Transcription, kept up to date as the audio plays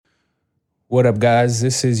What up, guys?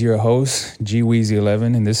 This is your host, G Weezy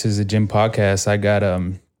 11, and this is the Gym Podcast. I got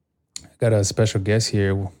a special guest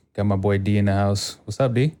here. Got my boy D in the house. What's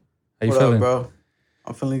up, D? How you What feeling? up, bro?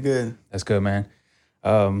 I'm feeling good. That's good, man.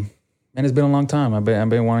 Man, it's been a long time. I've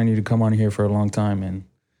been wanting you to come on here for a long time, and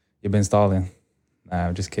you've been stalling. Nah,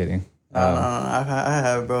 I'm just kidding. No, I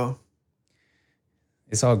have, bro.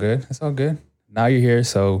 It's all good. It's all good. Now you're here,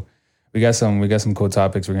 so we got some cool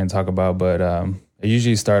topics we're gonna talk about. But I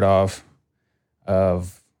usually start off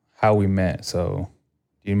of how we met. So,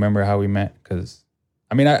 do you remember how we met? Because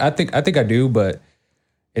I think I do, but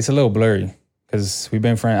it's a little blurry because we've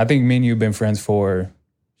been friends. I think me and you've been friends for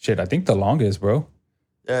I think the longest, bro.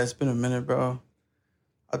 Yeah, it's been a minute, bro.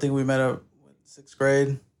 I think we met up in sixth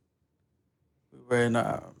grade. We were in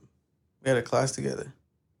we had a class together.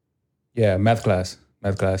 Yeah, math class.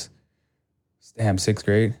 Damn, sixth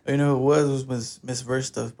grade. You know who it was Miss Verse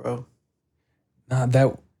stuff, bro. Nah,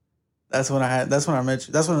 That's when I met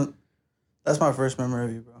you. That's my first memory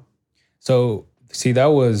of you, bro. So see, that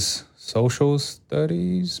was social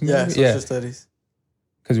studies. Maybe? Yeah, social studies.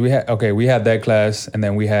 Because we had that class, and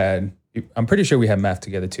then I'm pretty sure we had math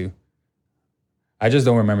together too. I just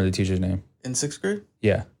don't remember the teacher's name. In sixth grade?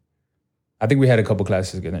 Yeah. I think we had a couple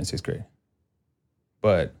classes together in sixth grade.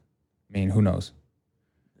 But, who knows?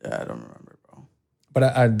 Yeah, I don't remember, bro. But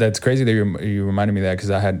I that's crazy that you reminded me of that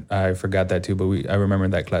because I forgot that too. But I remember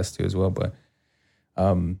that class too as well. But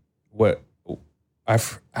I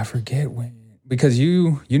forget when, because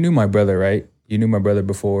you knew my brother, right? You knew my brother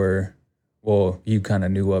before. Well, you kind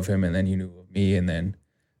of knew of him, and then you knew of me, and then,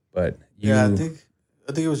 but you. Yeah, I think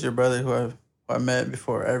it was your brother who I met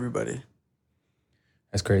before everybody.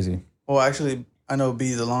 That's crazy. Well, actually, I know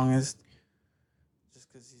B the longest,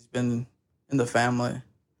 just because he's been in the family.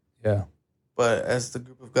 Yeah. But as the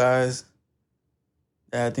group of guys,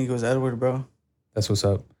 yeah, I think it was Edward, bro. That's what's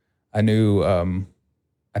up. I knew. I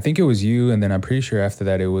think it was you, and then I'm pretty sure after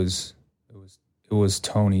that it was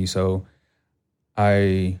Tony. So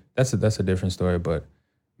that's a different story. But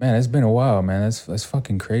man, it's been a while, man. That's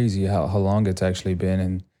fucking crazy how long it's actually been,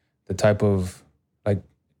 and the type of, like,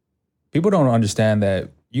 people don't understand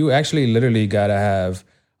that you actually literally gotta have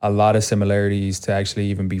a lot of similarities to actually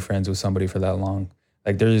even be friends with somebody for that long.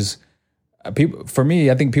 Like, there's people. For me,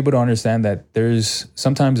 I think people don't understand that there's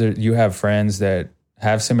sometimes you have friends that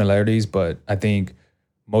have similarities, but I think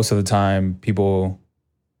most of the time people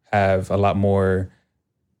have a lot more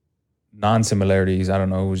non-similarities. I don't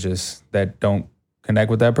know, it was just that don't connect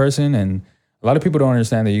with that person. And a lot of people don't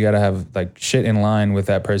understand that you got to have like shit in line with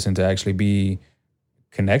that person to actually be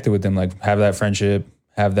connected with them, like have that friendship,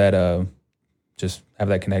 have that just have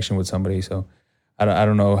that connection with somebody. So I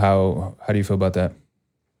don't know how do you feel about that?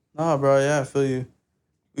 No, bro, yeah, I feel you.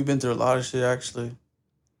 We've been through a lot of shit, actually.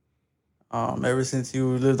 Ever since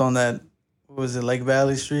you lived on that, what was it, Lake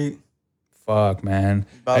Valley Street? Fuck, man.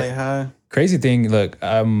 Valley High. Crazy thing, look,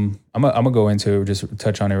 I'm gonna go into, just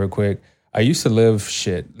touch on it real quick. I used to live,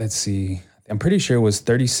 let's see, I'm pretty sure it was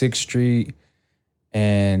 36th Street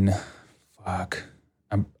and I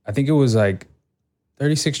think it was like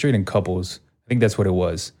 36th Street and Couples. I think that's what it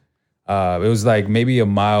was. It was like maybe a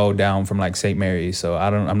mile down from like St. Mary's. So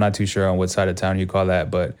I'm not too sure on what side of town you call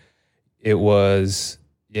that, but it was,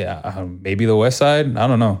 maybe the west side. I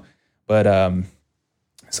don't know. But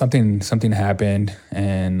something happened,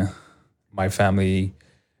 and my family,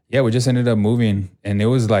 we just ended up moving, and it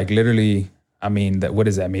was like literally, what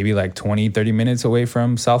is that?Maybe like 20, 30 minutes away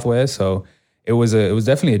from Southwest. So it was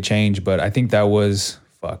definitely a change, but I think that was,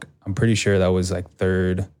 I'm pretty sure that was like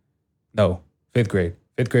fifth grade.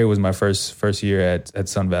 Fifth grade was my first year at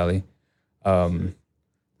Sun Valley. That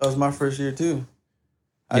was my first year too.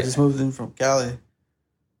 I just moved in from Cali,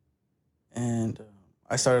 and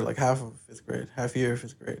I started like half year of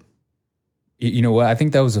fifth grade. You know what? I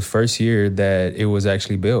think that was the first year that it was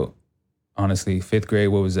actually built. Honestly, fifth grade,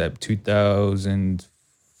 what was that?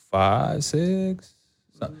 2005, 6?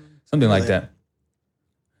 Something like that.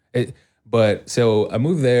 But so I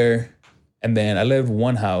moved there, and then I lived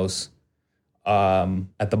one house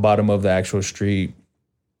at the bottom of the actual street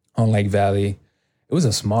on Lake Valley. It was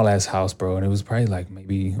a small ass house, bro, and it was probably like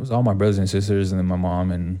it was all my brothers and sisters, and then my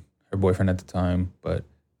mom and her boyfriend at the time, but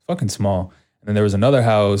fucking small. And then there was another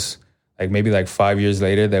house, like maybe like 5 years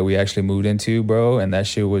later, that we actually moved into, bro, and that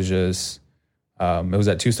shit was just, it was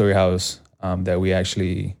that 2-story house that we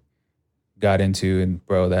actually got into, and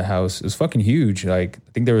bro, that house, it was fucking huge. Like,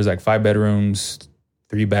 I think there was like 5 bedrooms,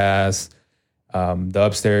 3 baths. The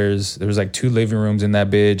upstairs, there was like 2 living rooms in that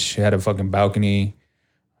bitch. It had a fucking balcony.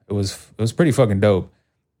 It was pretty fucking dope.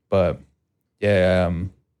 But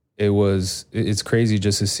it's crazy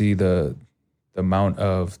just to see the amount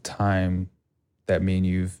of time that me and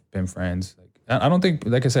you've been friends. Like I don't think,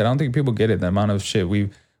 like I said, I don't think people get it. The amount of shit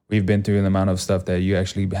we've been through, and the amount of stuff that you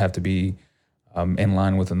actually have to be in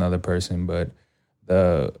line with another person. But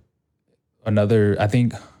I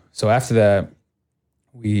think so. After that,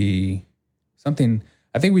 I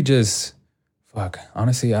think we just fuck.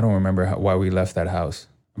 Honestly, I don't remember why we left that house.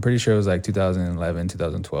 I'm pretty sure it was like 2011,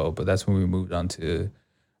 2012, but that's when we moved on to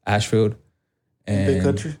Ashfield. And Big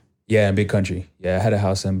Country? Yeah, in Big Country. Yeah, I had a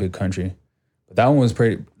house in Big Country. But that one was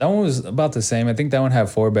about the same. I think that one had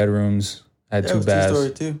 4 bedrooms, had 2 baths.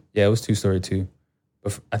 2-story too. Yeah, it was 2-story too.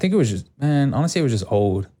 But I think it was just, man, honestly, it was just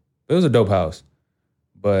old. It was a dope house.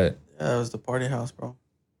 But yeah, it was the party house, bro.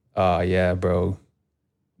 Yeah, bro.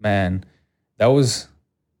 Man, that was,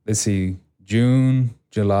 let's see, June,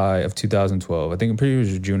 July of 2012. I think I'm pretty sure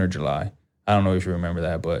it was June or July. I don't know if you remember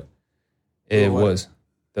that, but it was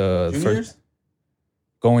the juniors? first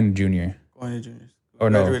going to junior. Going to juniors. Or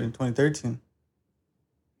we no. graduated in 2013.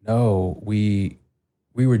 No, we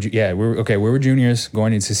were juniors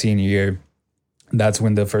going into senior year. That's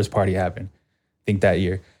when the first party happened. I think that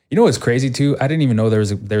year. You know what's crazy too? I didn't even know there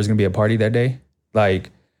was gonna be a party that day.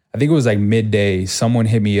 Like, I think it was like midday. Someone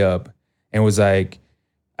hit me up and was like,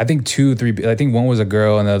 I think 2, 3. I think one was a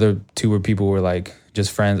girl and the other 2 were people who were like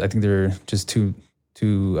just friends. I think they were just two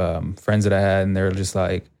friends that I had, and they were just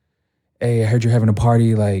like, "Hey, I heard you're having a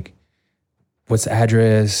party. Like, what's the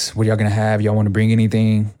address? What y'all gonna have? Y'all want to bring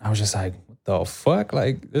anything?" I was just like, "What the fuck?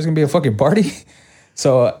 Like, there's gonna be a fucking party?"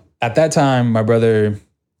 So at that time, my brother,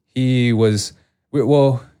 we were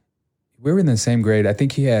in the same grade. I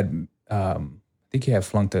think he had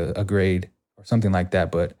flunked a grade or something like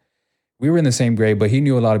that. But we were in the same grade. But he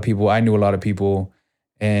knew a lot of people. I knew a lot of people,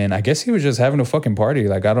 and I guess he was just having a fucking party.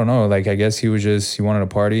 Like, I don't know. Like, I guess he wanted a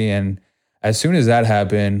party, and as soon as that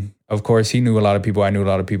happened, of course, he knew a lot of people. I knew a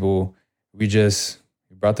lot of people. We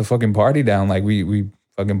brought the fucking party down. Like, we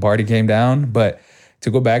fucking party came down. But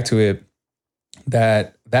to go back to it,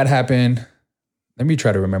 that happened. Let me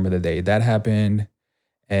try to remember the day that happened.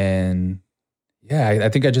 And yeah, I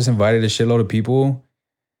think I just invited a shitload of people.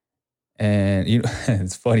 And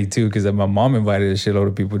it's funny too, because my mom invited a shitload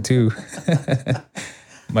of people too.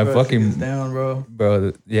 My bro, fucking down,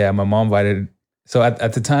 bro. Yeah, my mom invited. So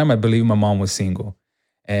at the time, I believe my mom was single,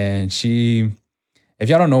 and if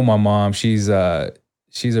y'all don't know my mom, she's a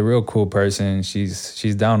real cool person.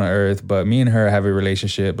 She's down to earth, but me and her have a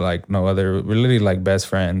relationship like no other. We're literally like best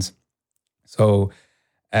friends. So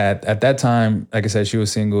at that time, like I said, she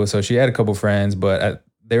was single, so she had a couple friends, but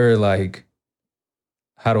they were like,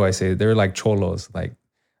 how do I say it? They were like cholos, like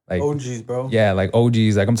OGs, bro. Yeah, like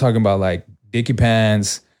OGs. Like, I'm talking about like Dickie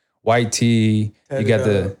pants, white tee. You got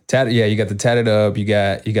the tatted up. You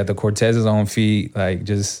got the Cortezes on feet, like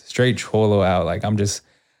just straight cholo out. Like,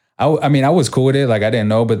 I mean, I was cool with it. Like, I didn't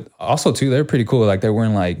know, but also too, they're pretty cool. Like,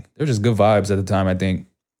 they're just good vibes at the time, I think.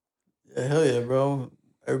 Yeah, hell yeah, bro.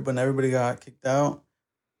 When everybody got kicked out,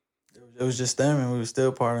 it was just them, and we were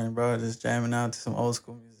still partying, bro. Just jamming out to some old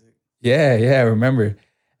school music. Yeah, I remember.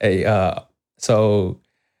 Hey, so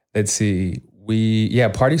let's see.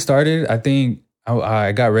 Party started. I think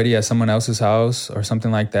I got ready at someone else's house or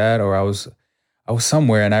something like that, or I was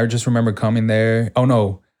somewhere, and I just remember coming there. Oh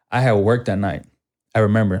no, I had work that night. I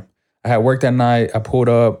remember I had work that night. I pulled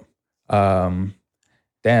up. Damn,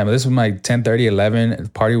 this was like 10:30, 11. The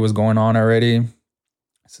party was going on already.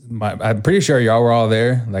 I'm pretty sure y'all were all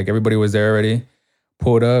there. Like, everybody was there already.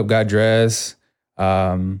 Pulled up, got dressed.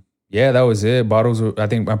 Yeah, that was it. Bottles.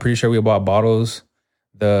 I'm pretty sure we bought bottles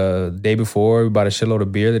the day before. We bought a shitload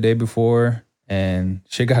of beer the day before, and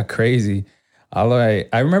shit got crazy. I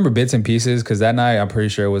remember bits and pieces, because that night I'm pretty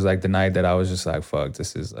sure it was like the night that I was just like, fuck,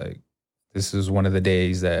 this is one of the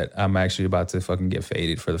days that I'm actually about to fucking get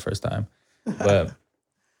faded for the first time. But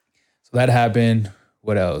so that happened.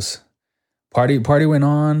 What else? Party went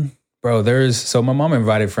on, bro. So my mom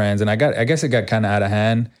invited friends, and I guess it got kind of out of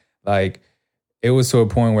hand. Like, it was to a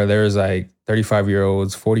point where there's like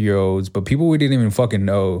 35-year-olds, 40-year-olds, but people we didn't even fucking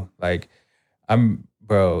know. Like,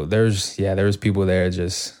 there's people there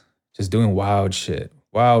just doing wild shit.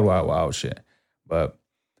 Wild shit. But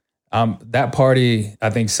that party, I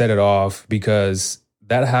think, set it off, because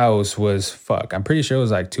that house was, I'm pretty sure it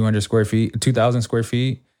was like 200 square feet, 2,000 square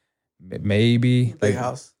feet, maybe. Big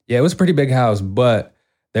house. Yeah, it was a pretty big house, but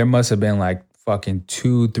there must have been like fucking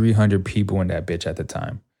 200-300 people in that bitch at the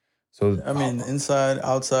time. So I mean, inside,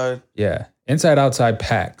 outside. Yeah, inside, outside,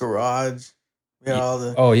 packed. Garage. We had all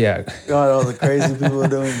the. Oh yeah. We got all the crazy people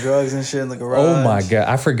doing drugs and shit in the garage. Oh my god,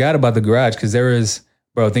 I forgot about the garage, because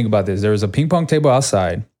think about this. There was a ping pong table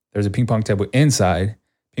outside. There's a ping pong table inside.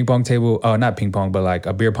 Ping pong table. Oh, not ping pong, but like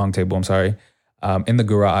a beer pong table. I'm sorry. in the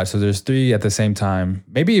garage. So there's 3 at the same time,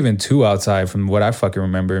 maybe even 2 outside from what I fucking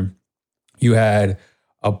remember. You had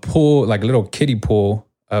a pool, like a little kiddie pool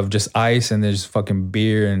of just ice, and there's fucking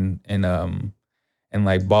beer and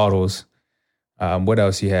like bottles. What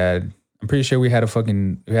else you had? I'm pretty sure we had like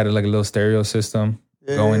a little stereo system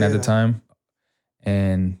going at the time,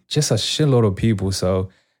 and just a shitload of people. So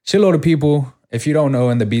shitload of people. If you don't know,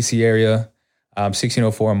 in the BC area,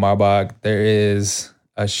 1604 in Marbach, there is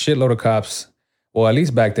a shitload of cops. Well, at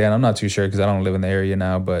least back then, I'm not too sure because I don't live in the area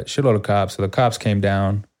now, but shitload of cops. So the cops came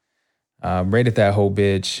down, raided that whole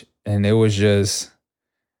bitch, and it was just,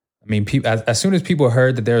 I mean, as soon as people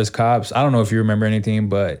heard that there was cops, I don't know if you remember anything,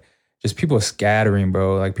 but just people scattering,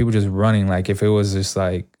 bro. Like people just running. Like if it was just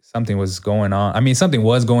like something was going on. I mean, something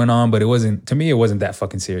was going on, but it wasn't, to me, it wasn't that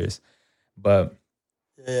fucking serious. But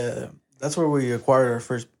yeah, that's where we acquired our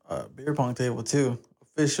first beer pong table too.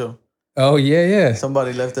 Official. Oh, yeah.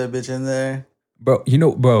 Somebody left that bitch in there.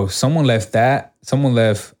 Bro, someone left that.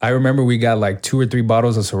 I remember we got like 2 or 3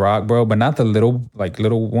 bottles of Ciroc, bro, but not the little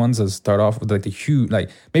ones that start off with like the huge, like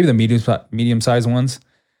maybe the medium-sized ones.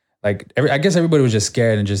 Like I guess everybody was just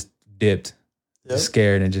scared and just dipped. Yep.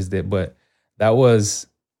 Scared and just dipped. But it was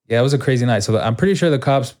a crazy night. So I'm pretty sure the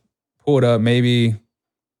cops pulled up maybe,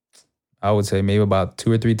 I would say maybe about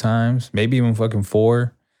 2 or 3 times, maybe even fucking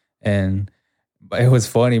 4. And it was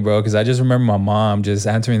funny, bro, because I just remember my mom just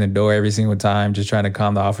answering the door every single time, just trying to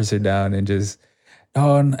calm the officer down and just,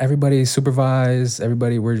 everybody supervised,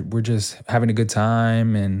 everybody, we're just having a good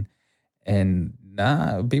time, and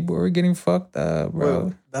nah, people were getting fucked up, bro.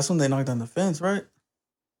 Well, that's when they knocked on the fence, right?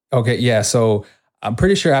 Okay, yeah. So I'm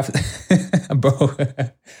pretty sure after, bro,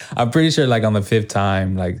 I'm pretty sure like on the 5th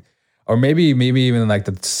time, like, or maybe even like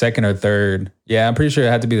the 2nd or 3rd. Yeah, I'm pretty sure it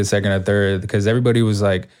had to be the 2nd or 3rd because everybody was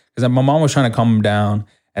like, because my mom was trying to calm them down.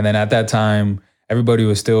 And then at that time, everybody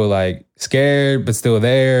was still like scared, but still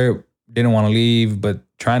there, didn't want to leave, but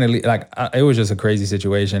trying to leave. Like it was just a crazy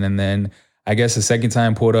situation. And then I guess the 2nd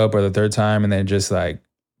time pulled up or the 3rd time, and then just like,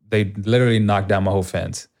 they literally knocked down my whole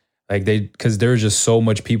fence. Like because there was just so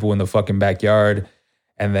much people in the fucking backyard.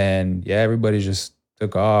 And then, yeah, everybody just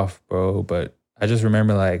took off, bro. But I just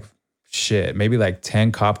remember like, shit, maybe like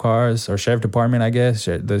 10 cop cars or sheriff department, I guess.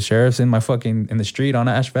 The sheriff's in the street on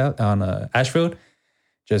Ashfield,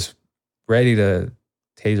 just ready to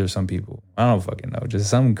taser some people. I don't fucking know. Just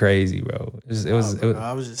something crazy, bro.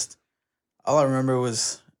 All I remember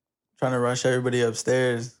was trying to rush everybody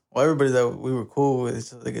upstairs. Well, everybody that we were cool with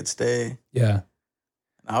so they could stay. Yeah.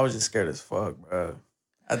 And I was just scared as fuck, bro.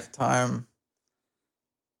 At the time,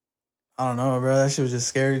 I don't know, bro. That shit was just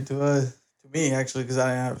scary to me, actually, because I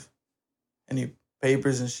didn't have any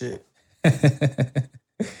papers and shit.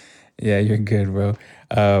 Yeah, you're good, bro.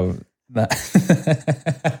 But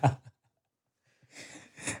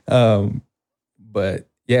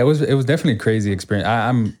yeah, it was definitely a crazy experience.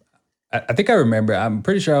 I think I remember. I'm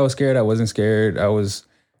pretty sure I was scared. I wasn't scared. I was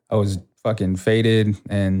fucking faded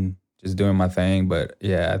and just doing my thing. But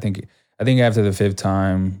yeah, I think after the 5th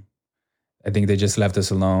time, I think they just left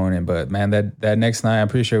us alone. But man, that next night, I'm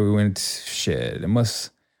pretty sure we went. Shit, it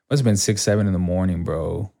must have been 6, 7 in the morning,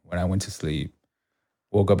 bro, when I went to sleep.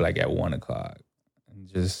 Woke up like at 1 o'clock. And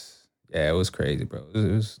just, yeah, it was crazy, bro.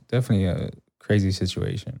 It was definitely a crazy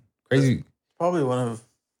situation. Crazy. That's probably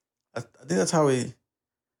I think that's how we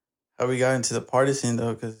got into the party scene,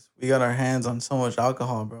 though, because we got our hands on so much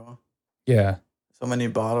alcohol, bro. Yeah. So many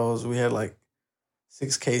bottles. We had like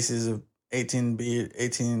 6 cases of 18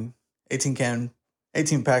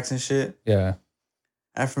 packs and shit. Yeah.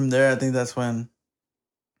 And from there, I think that's when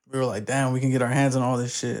we were like, damn, we can get our hands on all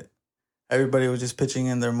this shit. Everybody was just pitching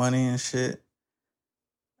in their money and shit.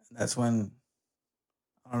 And that's when,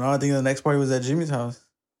 I don't know, I think the next party was at Jimmy's house.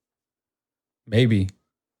 Maybe.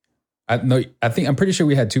 I'm pretty sure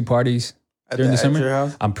we had 2 parties during the summer. At your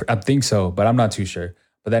house? I think so, but I'm not too sure.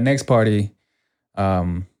 But that next party,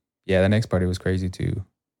 that next party was crazy too.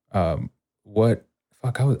 I was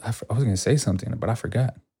gonna say something, but I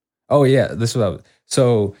forgot. Oh yeah, this was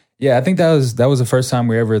so yeah. I think that was the first time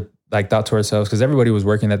we ever like thought to ourselves, because everybody was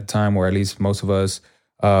working at the time, or at least most of us,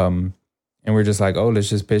 and we're just like, oh, let's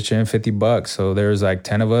just pitch in $50. So there's like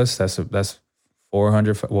 10 of us. That's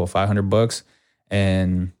 $500,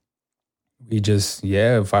 and we just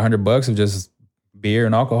 $500 of just beer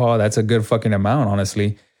and alcohol. That's a good fucking amount,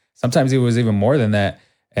 honestly. Sometimes it was even more than that,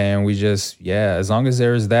 and we just as long as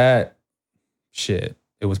there was that shit,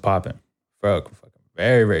 it was popping. Fucking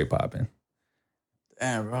very, very popping.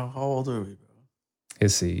 Damn, bro. How old are we, bro?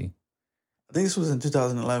 Let's see. I think this was in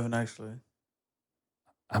 2011, actually.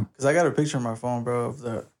 Because I got a picture on my phone, bro,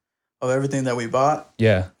 of everything that we bought.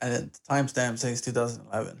 Yeah. And the timestamp says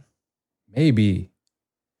 2011. maybe,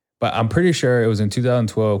 but I'm pretty sure it was in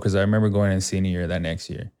 2012 because I remember going in senior year that next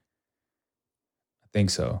year. I think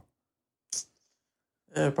so.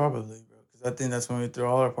 Yeah, probably, bro. Because I think that's when we threw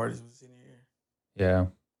all our parties was senior year. Yeah.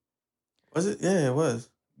 Was it? Yeah, it was.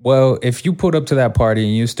 Well, if you pulled up to that party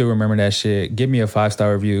and you still remember that shit, give me a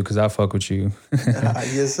 5-star review because I'll fuck with you.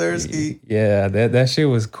 Yes, sir, Ski. Yeah, that shit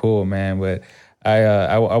was cool, man. But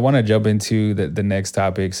I want to jump into the next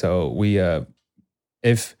topic. So we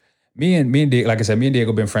if me and Diego, like I said, me and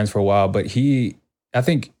Diego been friends for a while, but I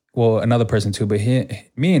think, well, another person too, but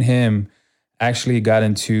me and him actually got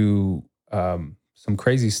into some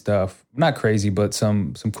crazy stuff. Not crazy, but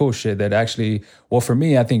some cool shit that actually, well, for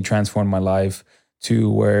me, I think transformed my life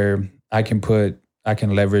to where I can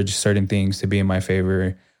leverage certain things to be in my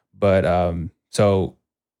favor. But so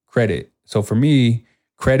credit. So for me,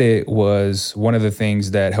 credit was one of the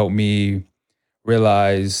things that helped me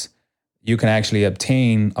realize you can actually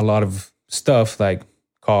obtain a lot of stuff like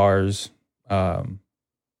cars,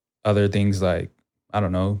 other things like, I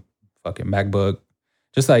don't know, fucking MacBook,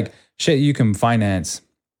 just like shit you can finance.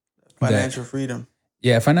 Financial freedom.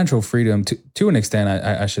 Yeah, financial freedom to an extent,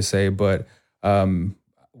 I should say. But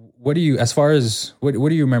what do you, as far as, what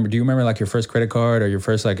do you remember? Do you remember like your first credit card or your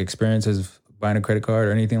first like experiences of buying a credit card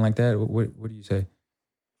or anything like that? What do you say?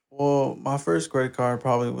 Well, my first credit card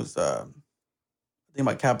probably was, I think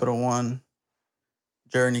my Capital One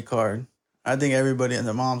Journey card. I think everybody and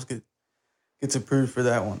their moms gets approved for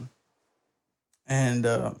that one. And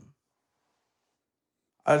I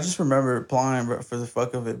just remember applying, bro, for the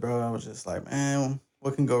fuck of it, bro. I was just like, man,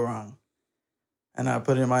 what can go wrong? And I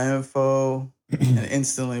put in my info, and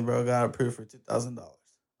instantly, bro, got approved for $2,000.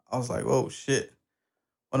 I was like, whoa, shit.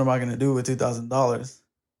 What am I gonna do with $2,000?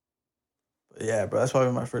 But yeah, bro, that's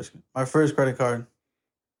probably my first credit card.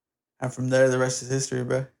 And from there, the rest is history,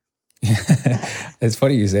 bro. It's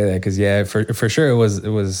funny you say that because yeah, for sure it was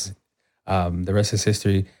the rest is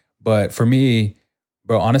history. But for me,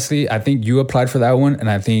 bro, honestly, I think you applied for that one, and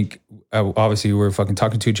I think obviously we were fucking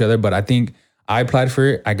talking to each other. But I think I applied for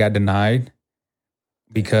it, I got denied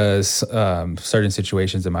because certain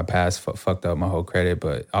situations in my past fucked up my whole credit.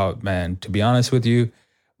 But oh man, to be honest with you,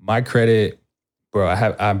 my credit, bro, I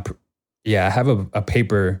have a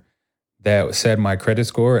paper that said my credit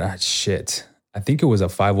score. Shit, I think it was a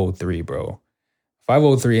 503, bro.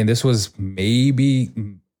 503, and this was maybe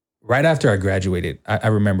right after I graduated. I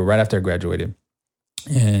remember right after I graduated,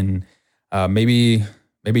 and maybe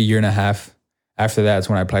a year and a half after that's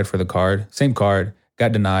when I applied for the card. Same card,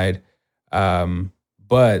 got denied.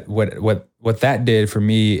 But what that did for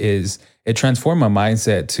me is it transformed my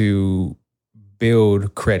mindset to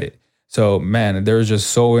build credit. So man, there was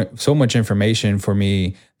just so much information for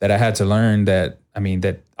me that I had to learn that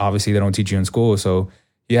obviously they don't teach you in school. So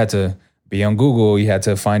you had to be on Google, you had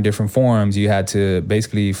to find different forums, you had to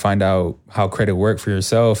basically find out how credit worked for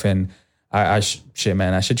yourself. And I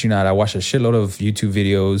shit you not, I watched a shitload of YouTube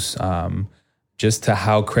videos just to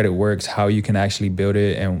how credit works, how you can actually build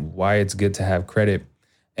it, and why it's good to have credit.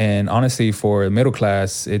 And honestly, for middle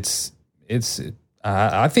class,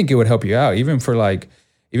 I think it would help you out, even for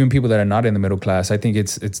even people that are not in the middle class. I think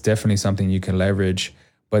it's definitely something you can leverage.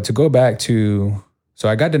 But to go back to, so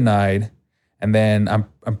I got denied, and then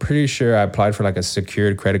I'm pretty sure I applied for like a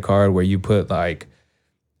secured credit card where you put like,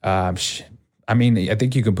 I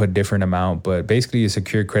think you can put different amount, but basically a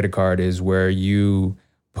secured credit card is where you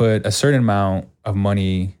put a certain amount of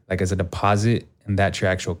money like as a deposit, and that's your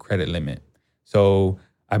actual credit limit. So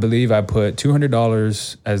I believe I put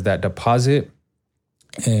 $200 as that deposit,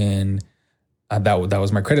 and that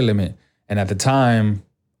was my credit limit. And at the time,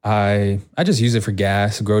 I just used it for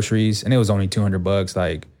gas, groceries, and it was only $200.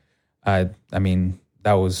 Like, that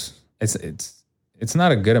was it's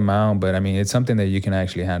not a good amount, but I mean it's something that you can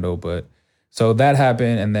actually handle. But so that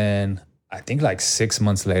happened, and then I think like 6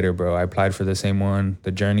 months later, bro, I applied for the same one,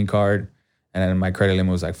 the Journey card, and then my credit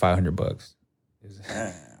limit was like $500. It was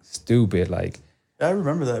stupid, like. Yeah, I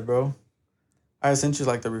remember that, bro. I sent you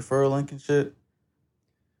like the referral link and shit,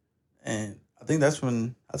 and I think that's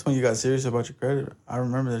when you got serious about your credit. I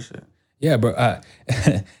remember that shit. Yeah, bro.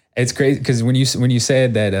 It's crazy because when you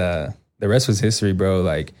said that the rest was history, bro.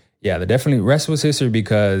 Like, yeah, the definitely rest was history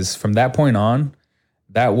because from that point on,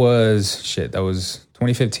 that was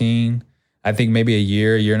 2015. I think maybe a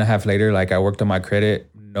year and a half later, like I worked on my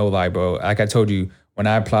credit. No lie, bro. Like I told you, when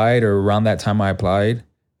I applied or around that time I applied,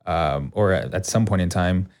 or at some point in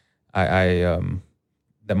time,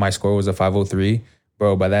 that my score was a 503.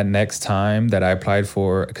 Bro, by that next time that I applied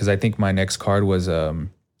for, because I think my next card was an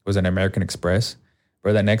American Express.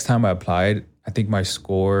 Bro, that next time I applied, I think my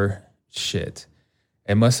score, it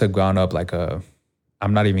must have gone up like I'm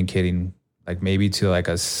not even kidding, like maybe to like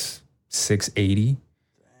a 680,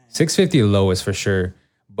 650 lowest for sure.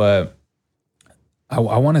 But I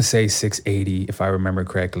want to say 680 if I remember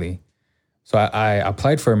correctly. So I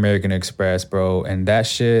applied for American Express, bro, and that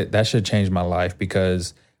shit changed my life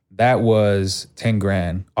because that was 10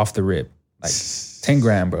 grand off the rip, like 10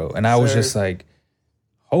 grand, bro. And I was just like,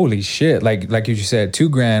 holy shit, like you said, 2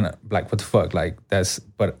 grand, like what the fuck, like that's.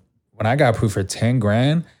 But when I got approved for 10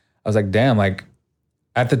 grand, I was like, damn, like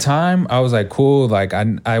at the time I was like, cool, like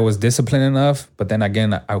I was disciplined enough, but then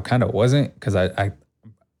again I kind of wasn't because I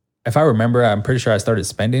if I remember, I'm pretty sure I started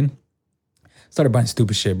buying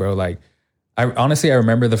stupid shit, bro. Like I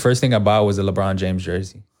remember the first thing I bought was a LeBron James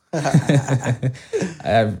jersey.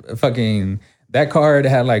 I fucking that card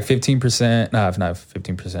had like 15%. No, if not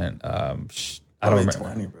 15%. I don't remember.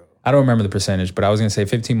 20, bro. I don't remember the percentage, but I was gonna say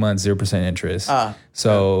 15 months, 0% interest.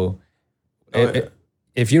 So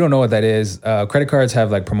if you don't know what that is, credit cards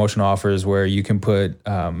have like promotional offers where you can put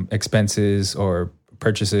expenses or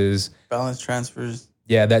purchases, balance transfers.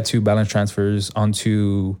 Yeah, that too, balance transfers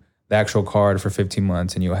onto the actual card for 15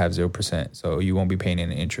 months, and you'll have 0%. So you won't be paying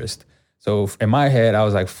any interest. So in my head, I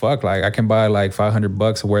was like, fuck, like I can buy like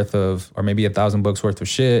 $500 worth of, or maybe $1,000 worth of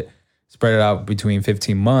shit, spread it out between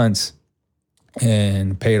 15 months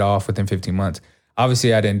and pay it off within 15 months.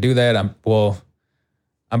 Obviously, I didn't do that.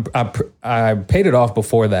 I paid it off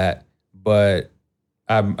before that, but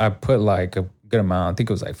I put like a good amount. I think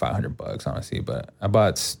it was like $500, honestly, but I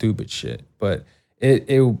bought stupid shit. But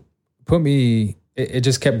it put me, it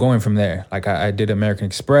just kept going from there. Like I did American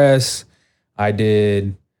Express. I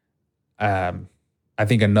did, I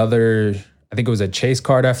think it was a Chase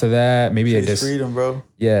card after that. Maybe Chase Freedom, bro.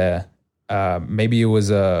 Yeah. Maybe it was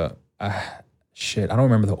shit. I don't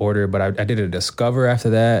remember the order, but I did a Discover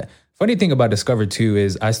after that. Funny thing about Discover too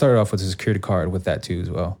is I started off with a security card with that too as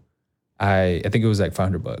well. I think it was like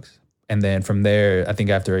 $500. And then from there, I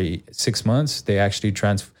think after 6 months, they actually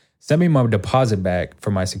sent me my deposit back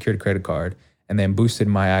for my security credit card and then boosted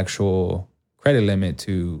my actual credit limit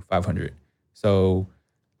to 500. So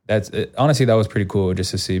honestly, that was pretty cool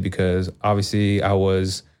just to see because obviously I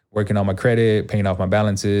was working on my credit, paying off my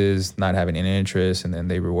balances, not having any interest, and then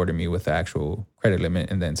they rewarded me with the actual credit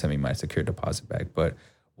limit and then sent me my secure deposit back. But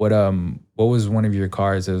what was one of your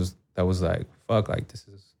cards that was like, fuck, like this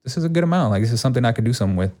is a good amount. Like this is something I could do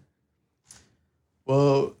something with?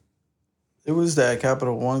 Well, it was that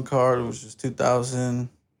Capital One card. It was just 2,000.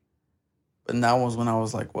 But that was when I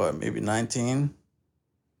was like, what, maybe 19?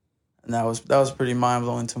 And that was pretty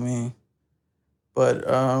mind-blowing to me. But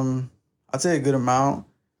I'd say a good amount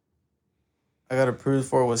I got approved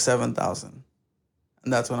for was 7,000.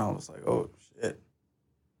 And that's when I was like, oh, shit.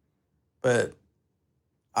 But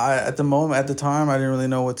at the time, I didn't really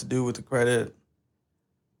know what to do with the credit.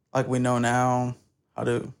 Like we know now how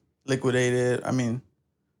to liquidate it. I mean,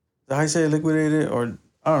 did I say liquidate it or,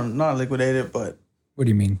 I don't know, not liquidate it, but. What do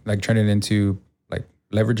you mean? Like turn it into, like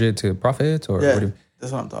leverage it to profits? Or yeah,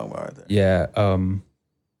 that's what I'm talking about right there. Yeah.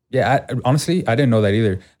 Yeah, honestly, I didn't know that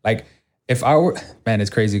either. Like if I were, man, it's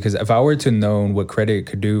crazy because if I were to know what credit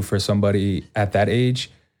could do for somebody at that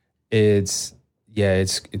age, it's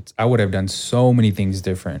I would have done so many things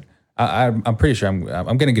different. I'm pretty sure I'm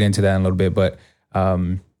going to get into that in a little bit, but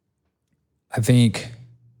I think,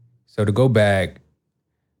 so to go back,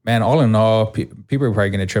 man, all in all, people are probably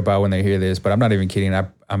going to trip out when they hear this, but I'm not even kidding. I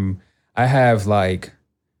have like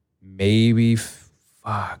maybe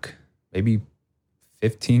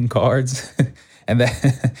 15 cards. And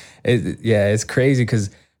that, it's crazy because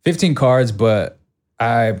 15 cards, but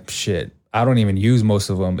I don't even use most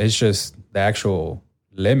of them. It's just the actual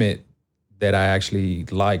limit that I actually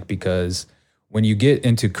like because when you get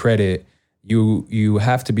into credit, you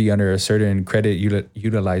have to be under a certain credit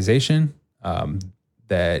utilization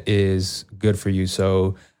that is good for you.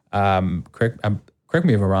 So correct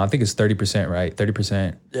me if I'm wrong. I think it's 30%, right?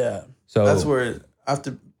 30%. Yeah. So that's where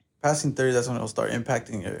after passing 30, that's when it'll start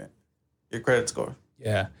impacting your credit score.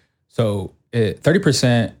 Yeah. So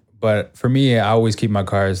 30%, but for me, I always keep my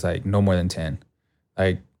cards like no more than 10.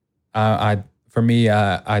 Like I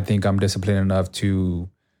think I'm disciplined enough to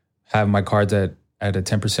have my cards at a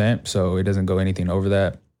 10%, so it doesn't go anything over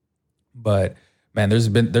that. But man, there's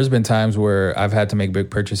been times where I've had to make big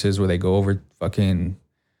purchases where they go over fucking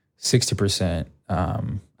 60%. I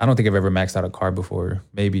don't think I've ever maxed out a card before.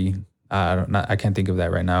 Maybe I can't think of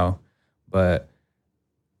that right now. But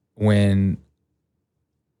for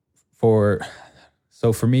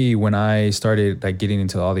me, when I started like getting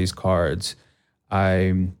into all these cards,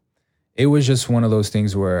 it was just one of those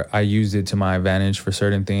things where I used it to my advantage for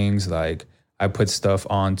certain things. Like I put stuff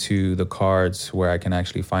onto the cards where I can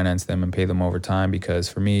actually finance them and pay them over time. Because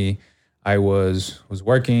for me, I was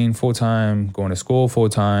working full time, going to school full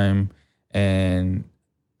time, and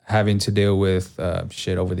having to deal with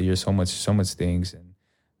shit over the years, so much things. And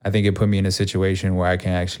I think it put me in a situation where I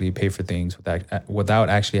can actually pay for things without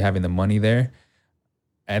actually having the money there,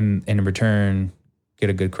 and in return get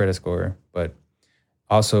a good credit score. But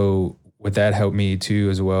also, what that helped me too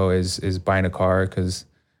as well is buying a car, because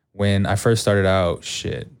when I first started out,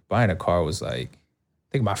 buying a car was like,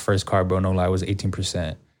 I think my first car, bro, no lie, was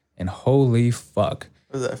 18%, and holy fuck.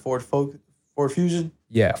 Was that Ford Fusion?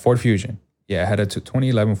 Yeah, Ford Fusion. Yeah, I had a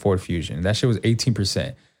 2011 Ford Fusion. That shit was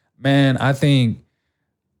 18%. Man, I think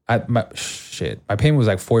my payment was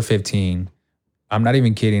like $415. I'm not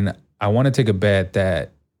even kidding. I want to take a bet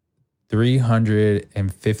that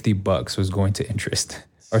 $350 was going to interest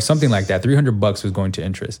or something like that. $300 was going to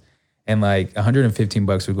interest, and like $115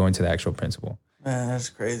 was going to the actual principal. Man, that's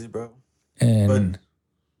crazy, bro. And but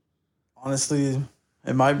honestly,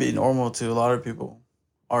 it might be normal to a lot of people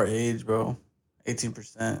our age, bro.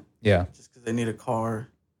 18%. Yeah. Just because they need a car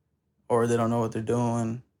or they don't know what they're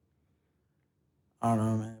doing. I don't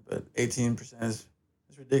know, man. But 18% is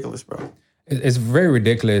ridiculous, bro. It's very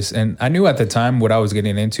ridiculous. And I knew at the time what I was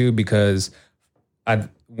getting into, because I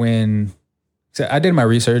did my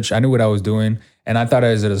research, I knew what I was doing, and I thought it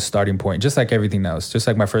was at a starting point, just like everything else. Just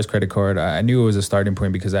like my first credit card, I knew it was a starting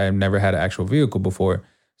point because I had never had an actual vehicle before.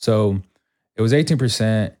 So it was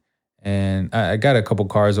 18%, and I got a couple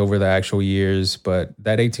cars over the actual years, but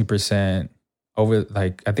that 18% over,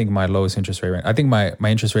 like, I think my lowest interest rate, I think my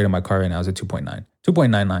interest rate on my car right now is at 2.99 to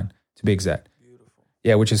be exact.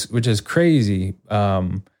 Yeah, which is crazy.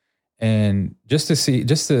 And just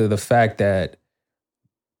the fact that,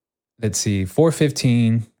 let's see,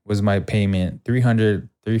 $415 was my payment,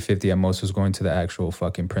 $350 at most was going to the actual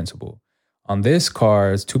fucking principal. On this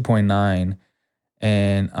car, it's 2.9,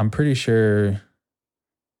 and I'm pretty sure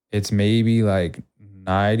it's maybe like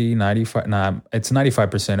 95. Nah, it's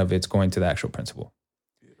 95% of it's going to the actual principal.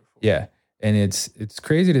 Beautiful. Yeah. And it's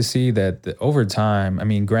crazy to see that over time, I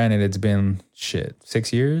mean, granted, it's been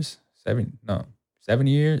 6 years, 7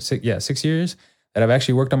 years, 6 years that I've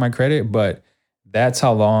actually worked on my credit, but that's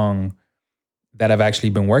how long that I've actually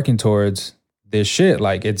been working towards this shit.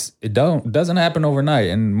 Like it doesn't happen overnight,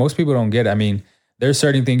 and most people don't get it. I mean, there's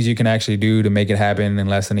certain things you can actually do to make it happen in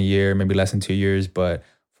less than a year, maybe less than 2 years. But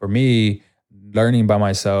for me, learning by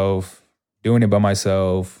myself, doing it by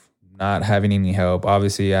myself, not having any help.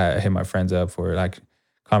 Obviously, I hit my friends up for like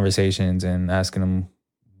conversations and asking them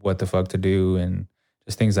what the fuck to do and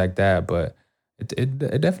just things like that. But it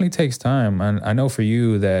definitely takes time. And I know for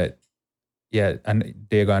you that,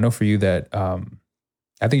 Diego, I know for you that I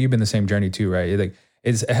think you've been the same journey too, right? Like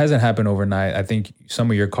it hasn't happened overnight. I think some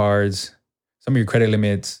of your credit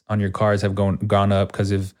limits on your cards have gone up because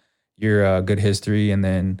of your good history, and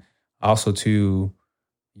then also too,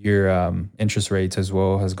 your interest rates as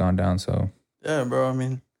well has gone down. So yeah, bro. I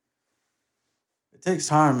mean, it takes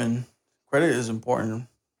time, and credit is important.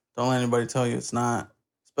 Don't let anybody tell you it's not,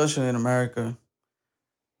 especially in America.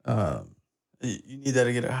 You need that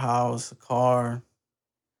to get a house, a car,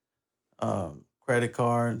 credit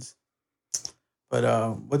cards. But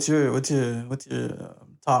what's your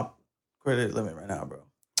top credit limit right now, bro,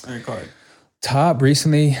 on your card? Top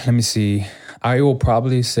recently, let me see. I will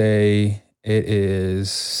probably say it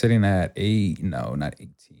is sitting at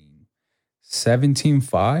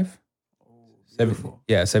 17.5. Beautiful.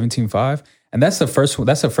 17.5. And that's the first one.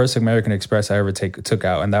 That's the first American Express I ever took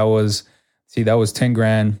out. And that was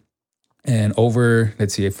 $10,000. And over,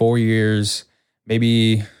 let's see, 4 years,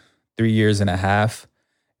 maybe 3 years and a half,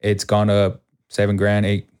 it's gone up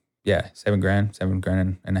 $7,000,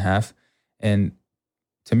 $7,000 and a half. And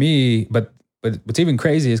to me, but what's even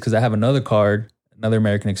crazy is because I have another card, another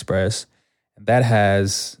American Express, and that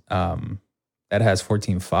has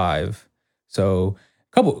 14.5. So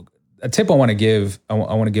a tip I want to give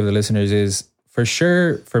the listeners is, for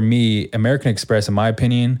sure, for me, American Express, in my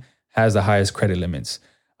opinion, has the highest credit limits.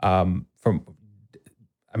 From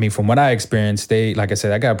what I experienced, like I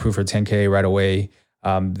said, I got approved for $10,000 right away.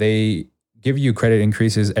 They give you credit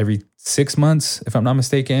increases every 6 months, if I'm not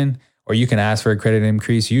mistaken, or you can ask for a credit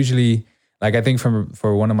increase. Usually, like I think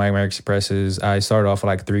for one of my American Expresses, I started off with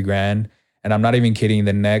like $3,000, and I'm not even kidding.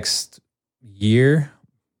 The next year,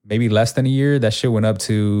 maybe less than a year, that shit went up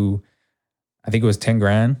to, I think it was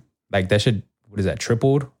 $10,000. Like that shit,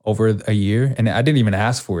 tripled over a year, and I didn't even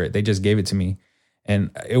ask for it. They just gave it to me, and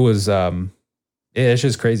it was it's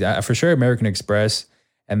just crazy. For sure, American Express,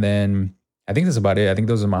 and then I think that's about it. I think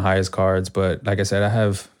those are my highest cards. But like I said, I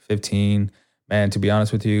have 15. Man, to be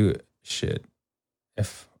honest with you,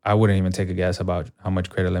 if I wouldn't even take a guess about how much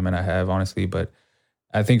credit limit I have, honestly. But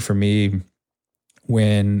I think for me,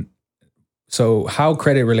 so how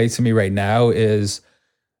credit relates to me right now is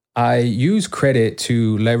I use credit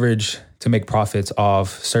to leverage to make profits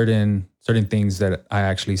off certain things that I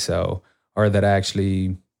actually sell or that I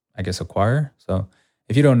actually, I guess, acquire. So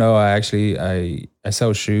if you don't know, I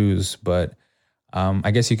sell shoes, but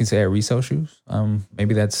I guess you can say I resell shoes.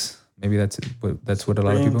 Maybe that's what a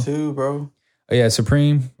lot of Supreme people. too, bro. Oh, yeah,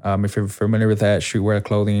 Supreme. If you're familiar with that, streetwear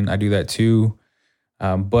clothing, I do that too.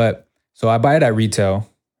 But so I buy it at retail,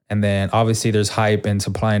 and then obviously there's hype and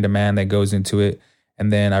supply and demand that goes into it,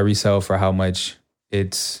 and then I resell for how much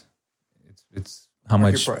it's how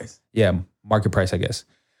Market much, price. yeah, market price, I guess.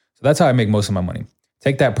 So that's how I make most of my money.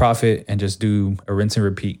 Take that profit and just do a rinse and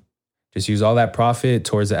repeat. Just use all that profit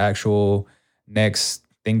towards the actual next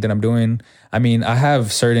thing that I'm doing. I mean, I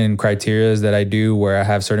have certain criterias that I do where I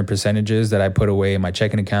have certain percentages that I put away in my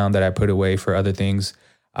checking account that I put away for other things.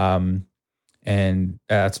 And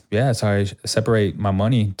that's how I separate my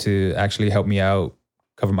money to actually help me out,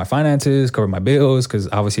 cover my finances, cover my bills, because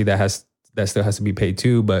obviously that still has to be paid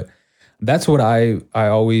too. But that's what I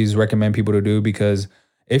always recommend people to do, because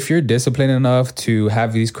if you're disciplined enough to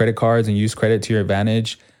have these credit cards and use credit to your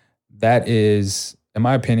advantage, that is, in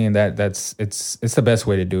my opinion, it's the best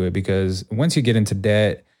way to do it. Because once you get into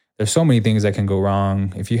debt, there's so many things that can go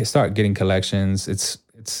wrong. If you start getting collections, it's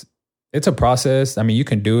a process. I mean, you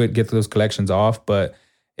can do it, get those collections off, but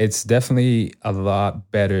it's definitely a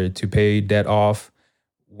lot better to pay debt off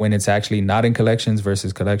when it's actually not in collections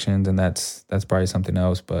versus collections, and that's probably something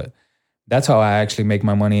else. But that's how I actually make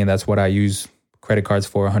my money, and that's what I use credit cards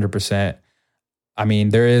for 100%. I mean,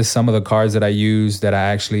 there is some of the cards that I use that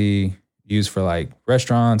I actually use for like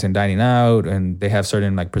restaurants and dining out, and they have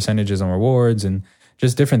certain like percentages on rewards and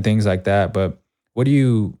just different things like that. But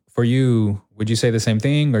for you, would you say the same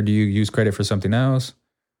thing, or do you use credit for something else?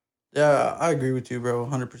 Yeah, I agree with you, bro,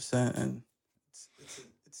 100%. And it's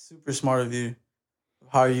super smart of you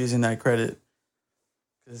how you're using that credit,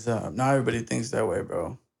 because not everybody thinks that way,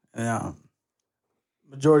 bro. And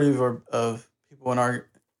majority of people in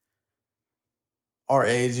our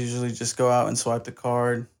age usually just go out and swipe the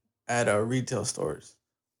card at retail stores.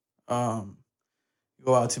 You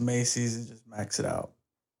go out to Macy's and just max it out.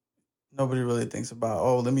 Nobody really thinks about,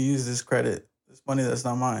 oh, let me use this credit, this money that's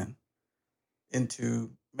not mine, into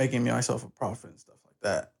making myself a profit and stuff like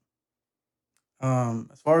that.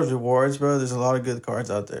 As far as rewards, bro, there's a lot of good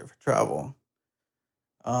cards out there for travel.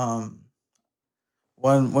 Um,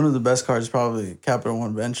 one of the best cards is probably Capital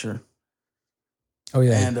One Venture. Oh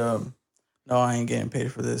yeah. And no, I ain't getting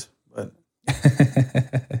paid for this, but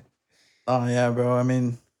oh yeah, bro. I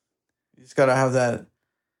mean, you just gotta have that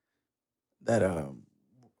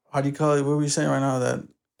how do you call it? What were you saying right now?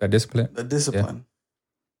 That discipline. The discipline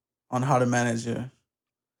on how to manage your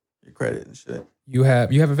credit and shit. You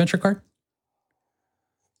have a venture card?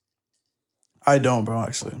 I don't, bro,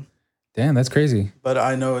 actually. Damn, that's crazy. But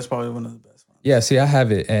I know it's probably one of the best ones. Yeah, see, I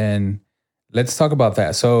have it, and let's talk about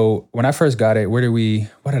that. So when I first got it, what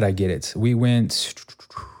did I get it?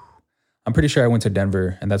 I'm pretty sure I went to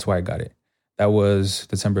Denver, and that's why I got it. That was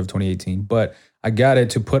December of 2018. But I got it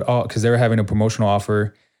to put all, because they were having a promotional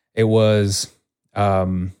offer. It was,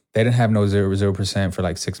 they didn't have no 0% for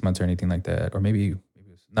like 6 months or anything like that. Or maybe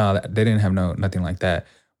no, they didn't have nothing like that.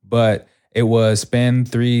 But it was spend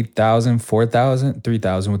 3,000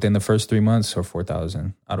 within the first 3 months, or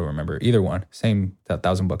 4,000. I don't remember. Either one. Same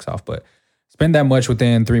 $1,000 off, but spend that much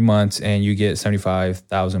within 3 months and you get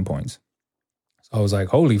 75,000 points. So I was like,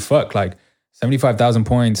 holy fuck, like 75,000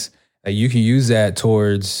 points, like you can use that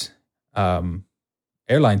towards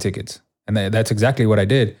airline tickets. And that's exactly what I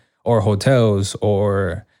did. Or hotels,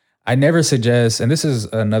 or I never suggest, and this is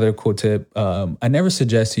another cool tip, I never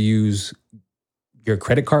suggest to use your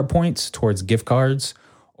credit card points towards gift cards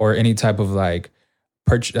or any type of like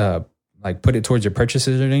put it towards your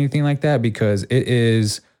purchases or anything like that, because it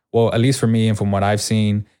is, well, at least for me and from what I've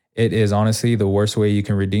seen, it is honestly the worst way you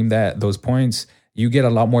can redeem those points. You get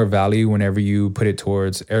a lot more value whenever you put it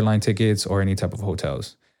towards airline tickets or any type of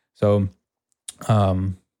hotels. So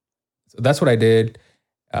that's what I did.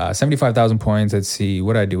 75,000 points. Let's see,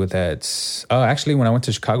 what did I do with that? Actually, when I went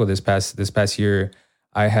to Chicago this past year,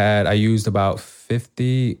 I used about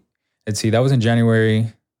 50. Let's see, that was in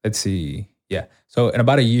January. Let's see. Yeah. So in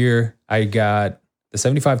about a year, I got the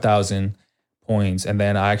 75,000 points, and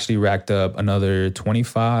then I actually racked up another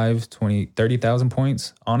 30,000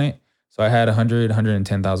 points on it. So I had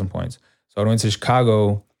 110,000 points. So I went to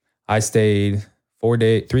Chicago. I stayed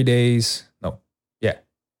 3 days. No, yeah.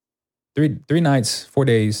 Three nights, 4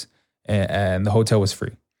 days, and the hotel was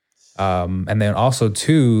free. And then also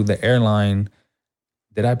too, the airline,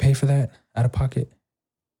 did I pay for that out of pocket?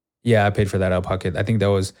 Yeah, I paid for that out of pocket. I think that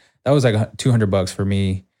was like $200 for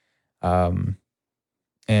me. Um,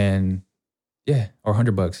 and yeah, or $100.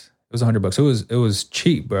 It was $100. It was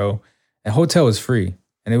cheap, bro. And hotel was free,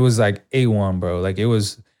 and it was like A1, bro. Like it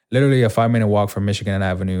was literally a 5 minute walk from Michigan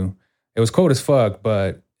Avenue. It was cold as fuck,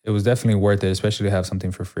 but it was definitely worth it, especially to have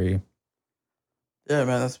something for free. Yeah,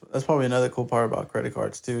 man, that's probably another cool part about credit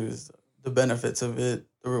cards too is the benefits of it,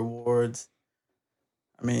 the rewards.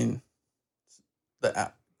 I mean,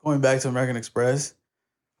 going back to American Express,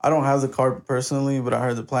 I don't have the card personally, but I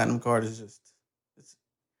heard the platinum card is just it's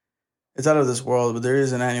it's out of this world. But there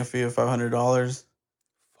is an annual fee of $500,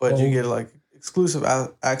 but you get Oh, like exclusive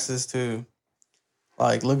access to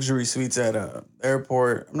like luxury suites at a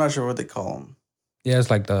airport. I'm not sure what they call them. yeah, it's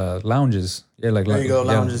like the lounges. Yeah, like There you go,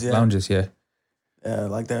 yeah, lounges. Yeah, lounges. Yeah. yeah.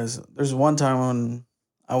 Like there's one time when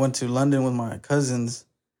I went to London with my cousins,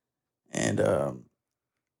 and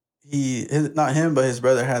not him, but his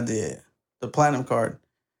brother had the platinum card,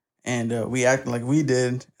 and we acted like we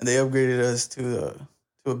did, and they upgraded us to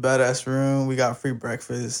a badass room. We got free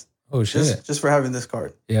breakfast Oh shit. just for having this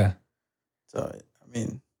card. Yeah. So I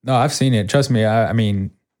mean, No, I've seen it. Trust me. I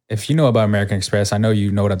mean, if you know about American Express, I know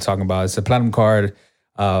you know what I'm talking about. It's a platinum card.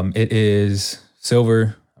 It is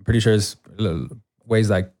silver. I'm pretty sure weighs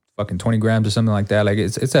like fucking 20 grams or something like that. Like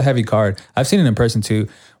it's a heavy card. I've seen it in person too,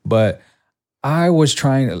 but I was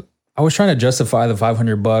trying to justify the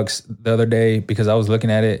 $500 the other day because I was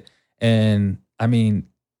looking at it, and I mean,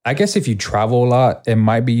 I guess if you travel a lot, it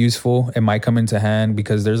might be useful. It might come into hand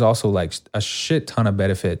because there's also like a shit ton of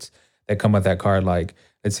benefits that come with that card. Like,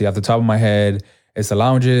 let's see, off the top of my head, it's the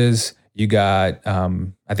lounges. You got,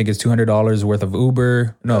 I think it's $200 worth of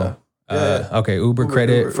Uber. No, okay, Uber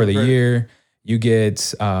credit for the credit. year. You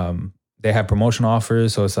get, they have promotional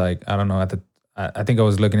offers, so it's like I don't know. I think I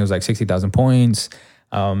was looking, it was like 60,000 points.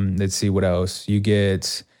 Let's see what else. You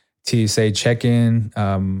get TSA check-in.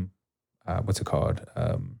 What's it called?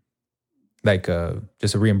 Like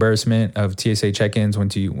just a reimbursement of TSA check-ins when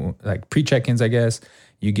you like pre-check-ins, I guess.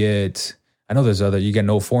 You get, I know there's other, you get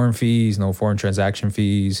no foreign fees, no foreign transaction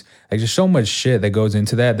fees. Like there's so much shit that goes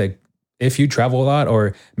into that if you travel a lot,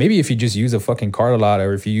 or maybe if you just use a fucking card a lot,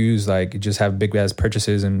 or if you use like just have big ass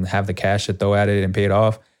purchases and have the cash to throw at it and pay it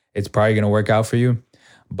off, it's probably gonna work out for you.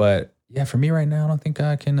 But yeah, for me right now, I don't think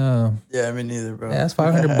I can. Yeah, me neither, bro. Yeah, that's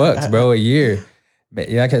 $500, bro, a year. But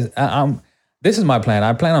yeah, because I'm. This is my plan.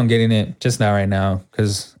 I plan on getting it just now, right now,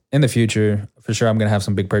 because in the future, for sure, I'm gonna have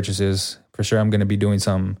some big purchases. For sure, I'm gonna be doing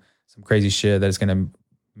some crazy shit that's gonna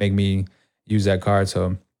make me use that card.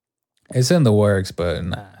 So it's in the works, but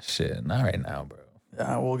shit, not right now, bro.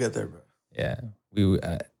 Yeah, we'll get there, bro. Yeah, we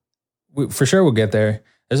for sure we'll get there.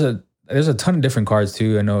 There's a ton of different cards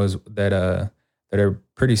too. I know that are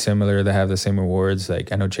pretty similar, that have the same rewards.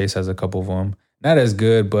 Like I know Chase has a couple of them, not as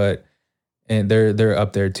good, but and they're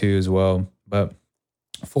up there too as well. But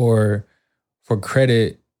for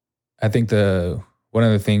credit, I think one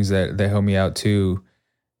of the things that helped me out too,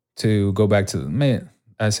 to go back to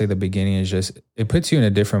I say the beginning, is just it puts you in a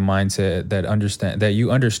different mindset that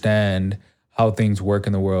you understand how things work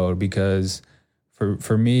in the world. Because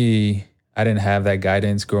for me, I didn't have that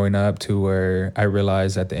guidance growing up to where I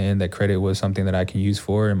realized at the end that credit was something that I can use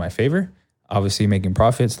for in my favor. Obviously making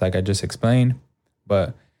profits, like I just explained.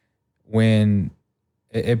 But when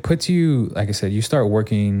it puts you, like I said, you start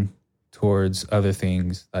working towards other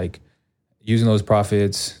things, like using those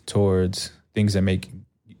profits towards things that make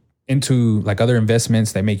into like other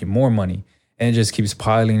investments that make you more money. And it just keeps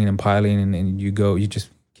piling and piling, and you just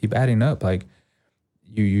keep adding up. Like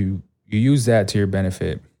you use that to your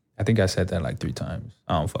benefit. I think I said that like 3 times.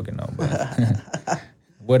 I don't fucking know. But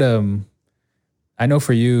what I know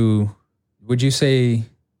for you, would you say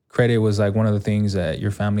credit was like one of the things that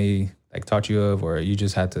your family like taught you of, or you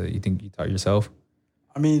think you taught yourself?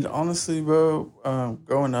 I mean, honestly, bro,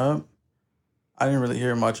 growing up, I didn't really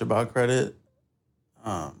hear much about credit.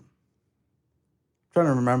 Trying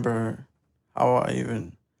to remember how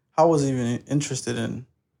I was even interested in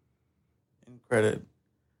credit,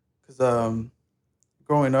 because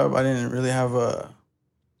growing up, I didn't really have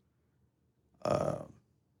I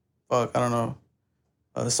don't know,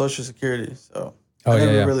 Social Security, so Oh I yeah,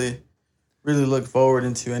 never yeah. really looked forward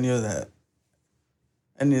into any of that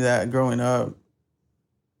growing up.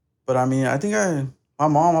 But I mean, I think my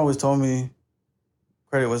mom always told me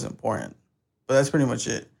credit was important, but that's pretty much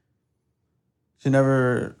it. She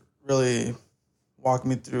never really walked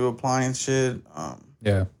me through applying shit.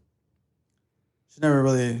 Yeah. She never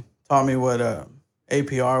really taught me what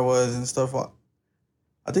APR was and stuff.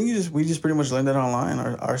 I think we just pretty much learned it online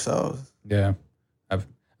ourselves. Yeah.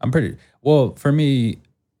 I'm pretty well, for me,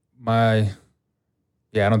 my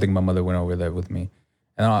Yeah, I don't think my mother went over there with me.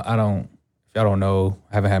 And I don't, if y'all don't know,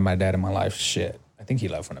 I haven't had my dad in my life. Shit. I think he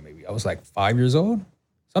left when I was like 5 years old,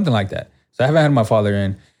 something like that. So I haven't had my father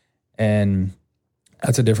in, and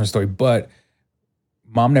that's a different story. But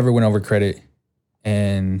mom never went over credit.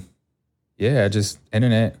 And yeah, just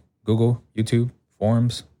internet, Google, YouTube,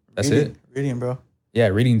 forums. That's it. Reading, bro. Yeah,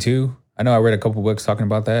 reading too. I know I read a couple books talking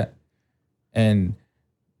about that. And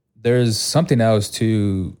there's something else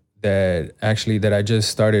too that I just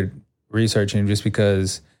started researching just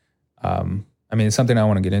because, it's something I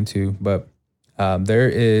want to get into, but there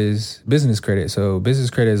is business credit. So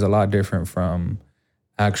business credit is a lot different from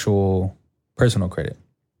actual personal credit.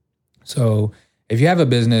 So if you have a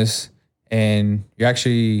business and you're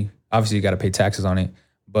obviously you got to pay taxes on it.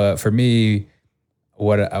 But for me,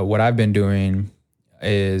 what I've been doing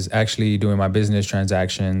is actually doing my business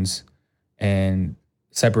transactions and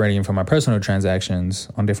separating from my personal transactions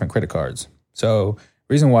on different credit cards. So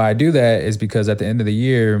reason why I do that is because at the end of the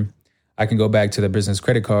year, I can go back to the business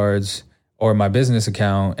credit cards or my business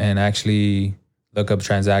account and actually look up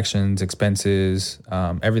transactions, expenses,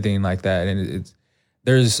 everything like that. And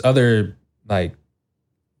there's other, like,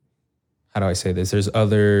 how do I say this? There's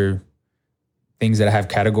other things that have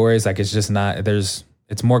categories. Like it's just not,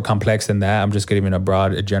 it's more complex than that. I'm just giving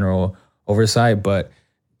a general oversight, but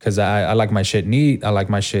because I like my shit neat. I like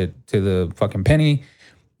my shit to the fucking penny.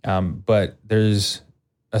 But there's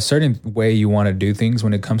a certain way you want to do things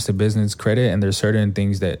when it comes to business credit. And there's certain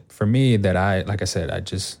things that for me that like I said,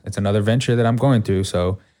 it's another venture that I'm going through.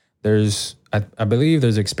 So I believe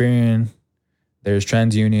there's Experian, there's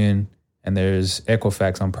TransUnion, and there's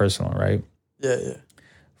Equifax on personal, right? Yeah.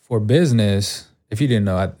 For business, if you didn't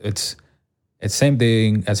know, it's same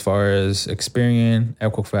thing as far as Experian,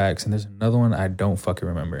 Equifax, and there's another one I don't fucking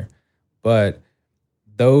remember. But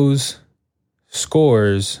those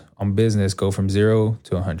scores on business go from 0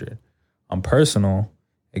 to 100. On personal,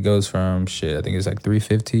 it goes from I think it's like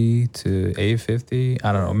 350 to 850.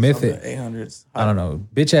 I don't know. Myth it. 800s. I don't know.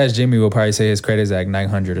 Bitch ass Jimmy will probably say his credit is like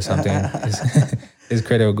 900 or something. His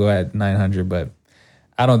credit will go at 900, but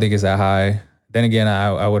I don't think it's that high. Then again,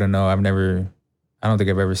 I wouldn't know. I don't think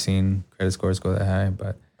I've ever seen credit scores go that high,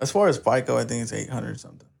 but as far as FICO, I think it's 800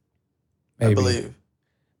 something. Maybe. I believe.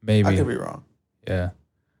 Maybe. I could be wrong. Yeah.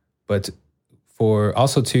 But for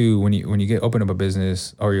also too, when you open up a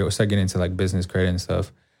business or you start getting into like business credit and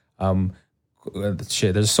stuff,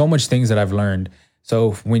 there's so much things that I've learned.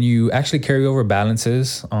 So when you actually carry over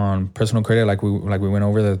balances on personal credit, like we went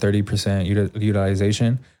over the 30%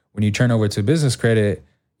 utilization, when you turn over to business credit,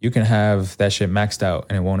 you can have that shit maxed out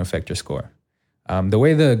and it won't affect your score. The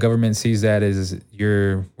way the government sees that is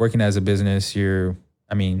you're working as a business.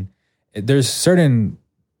 There's certain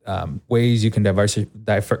ways you can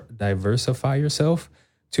diversify yourself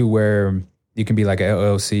to where you can be like an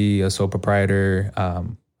LLC, a sole proprietor,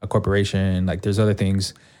 a corporation. Like there's other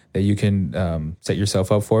things that you can set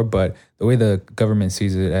yourself up for. But the way the government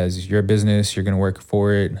sees it as your business, you're going to work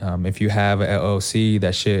for it. If you have an LLC,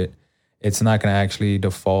 that shit, it's not going to actually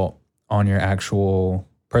default on your actual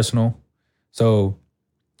personal. So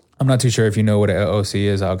I'm not too sure if you know what an LLC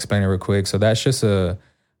is. I'll explain it real quick. So that's just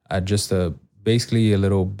basically a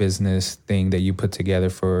little business thing that you put together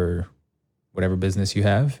for whatever business you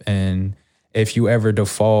have. And if you ever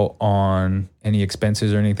default on any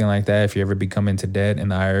expenses or anything like that, if you ever become into debt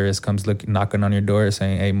and the IRS comes knocking on your door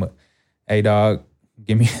saying, hey dog,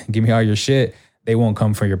 give me all your shit, they won't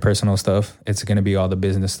come for your personal stuff. It's going to be all the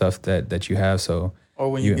business stuff that you have. So,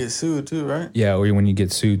 or when you get sued too, right? Yeah, or when you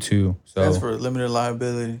get sued too. So that's for limited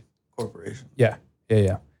liability corporation. Yeah.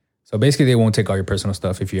 So basically, they won't take all your personal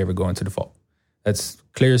stuff if you ever go into default. That's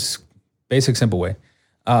clear, basic, simple way.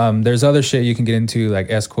 There's other shit you can get into like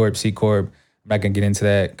S Corp, C Corp. I'm not gonna get into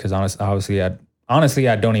that because honestly,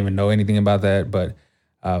 I don't even know anything about that. But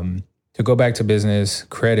to go back to business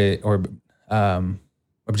credit or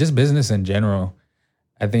just business in general,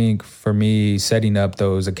 I think for me, setting up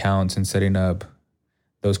those accounts and setting up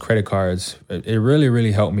those credit cards, it really,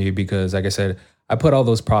 really helped me because, like I said, I put all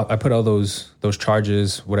those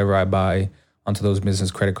charges, whatever I buy, onto those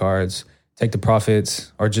business credit cards. Take the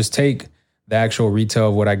profits, or just take the actual retail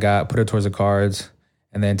of what I got, put it towards the cards,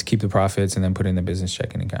 and then to keep the profits, and then put it in the business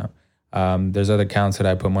checking account. There's other accounts that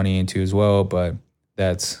I put money into as well, but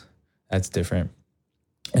that's different.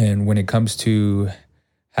 And when it comes to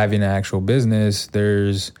having an actual business,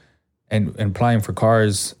 and applying for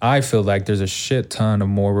cars, I feel like there's a shit ton of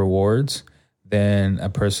more rewards than a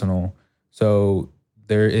personal. So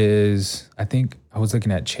there is, I think I was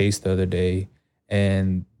looking at Chase the other day,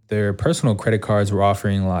 and their personal credit cards were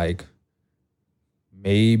offering like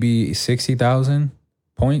maybe 60,000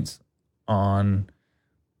 points on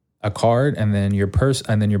a card, and then your purse,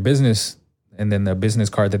 and then your business, and then the business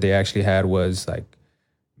card that they actually had was like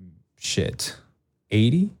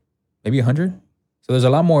 80, maybe 100. So there's a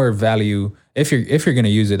lot more value if you're gonna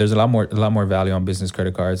use it. There's a lot more value on business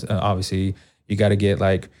credit cards. Obviously, you got to get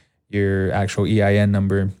like your actual EIN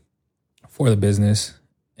number for the business.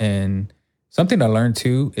 And something I learned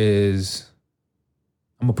too is,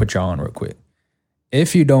 I'm gonna put y'all on real quick.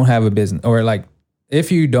 If you don't have a business, or like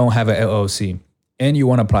if you don't have an LLC and you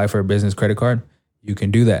want to apply for a business credit card, you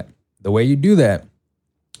can do that. The way you do that,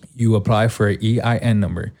 you apply for an EIN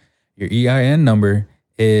number. Your EIN number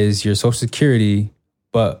is your social security,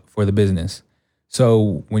 but for the business.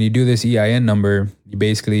 So when you do this EIN number, you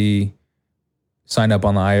basically sign up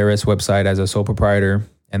on the IRS website as a sole proprietor.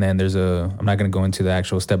 And then I'm not going to go into the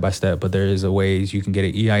actual step-by-step, but there is a ways you can get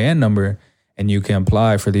an EIN number, and you can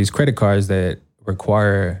apply for these credit cards that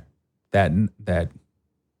require that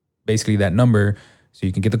basically that number, so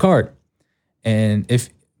you can get the card. And if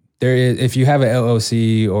you have an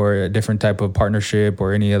LLC or a different type of partnership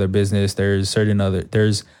or any other business,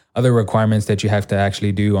 there's other requirements that you have to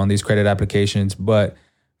actually do on these credit applications. But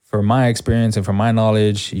for my experience and from my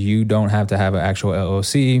knowledge, you don't have to have an actual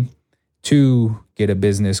LLC to get a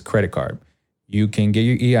business credit card. You can get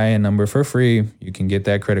your EIN number for free. You can get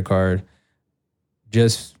that credit card.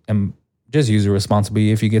 Just use it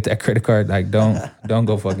responsibly. If you get that credit card, like don't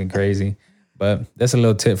go fucking crazy. But that's a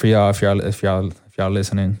little tip for y'all if y'all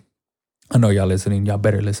listening. I know y'all listening. Y'all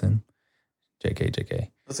better listen.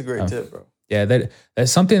 JK. That's a great tip, bro. Yeah,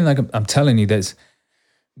 that's something like I'm telling you, that's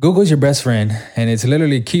Google's your best friend, and it's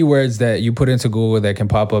literally keywords that you put into Google that can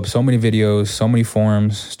pop up so many videos, so many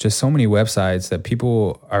forums, just so many websites that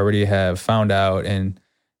people already have found out. And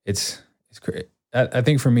it's great. I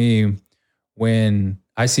think for me, when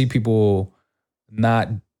I see people not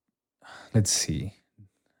having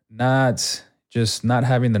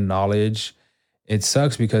the knowledge, it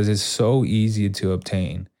sucks because it's so easy to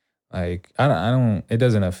obtain. Like it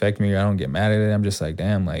doesn't affect me. I don't get mad at it. I'm just like,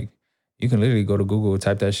 damn, like you can literally go to Google,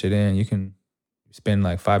 type that shit in. You can spend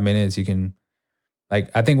like 5 minutes. You can,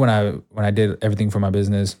 like, I think when I did everything for my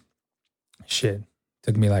business, shit,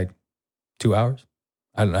 took me like 2 hours.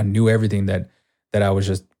 I knew everything that I was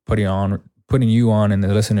just putting you on and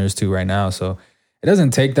the listeners to right now. So it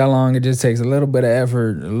doesn't take that long. It just takes a little bit of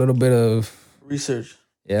effort, a little bit of research.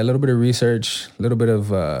 Yeah, a little bit of research, a little bit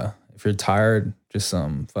of, if you're tired, just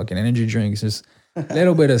some fucking energy drinks, just a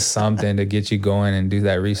little bit of something to get you going and do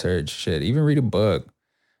that research. Shit, even read a book.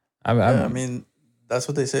 I mean, that's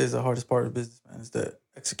what they say is the hardest part of business, man, is the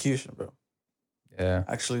execution, bro. Yeah.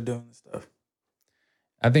 Actually doing the stuff.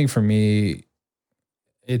 I think for me,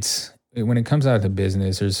 when it comes out to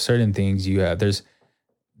business, there's certain things you have. There's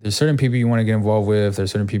certain people you want to get involved with.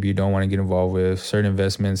 There's certain people you don't want to get involved with. Certain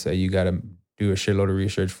investments that you got to do a shitload of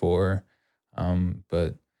research for.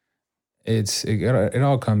 But it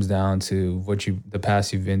all comes down to the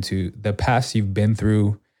past you've been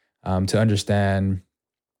through, to understand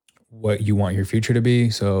what you want your future to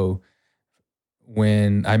be. So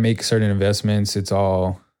when I make certain investments, it's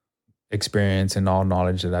all experience and all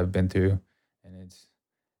knowledge that I've been through, and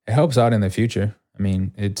it helps out in the future. I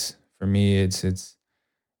mean, for me, it's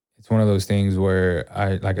one of those things where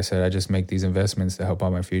like I said, I just make these investments to help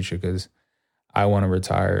out my future, because I want to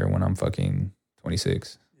retire when I'm fucking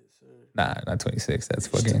 26. Nah, not 26. That's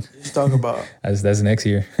fucking. Just talk about. that's next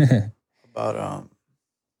year. About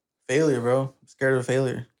failure, bro. I'm scared of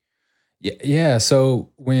failure. Yeah. So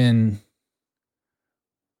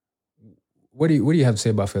what do you have to say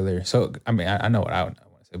about failure? So I mean, I know what I want to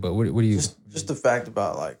say, but what do you? Just the fact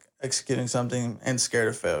about like executing something and scared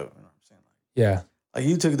of failure. You know what I'm saying? Yeah. Like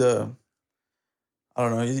you took you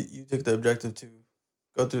took the objective to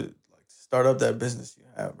go through, like, start up that business you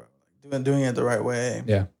have, bro. Like doing it the right way.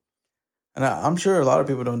 Yeah. And I'm sure a lot of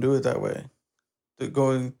people don't do it that way.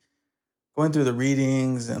 Going through the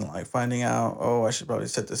readings and like finding out, oh, I should probably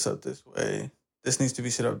set this up this way. This needs to be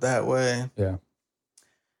set up that way. Yeah.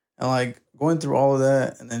 And like going through all of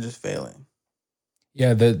that and then just failing.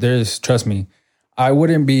 Yeah, trust me, I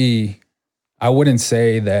wouldn't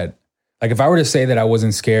say that, like, if I were to say that I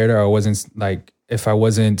wasn't scared, or I wasn't, like, if I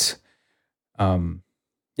wasn't,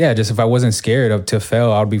 if I wasn't scared to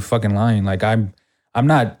fail, I'd be fucking lying. Like, I'm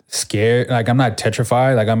not scared. Like, I'm not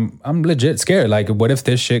tetrified. Like, I'm legit scared. Like, what if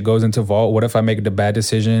this shit goes into vault? What if I make the bad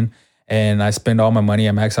decision and I spend all my money,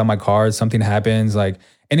 I max out my cards, something happens? Like,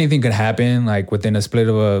 anything could happen, like within a split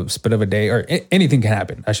of a day, or anything can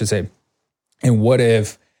happen, I should say. And what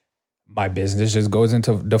if my business just goes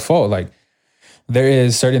into default? Like, there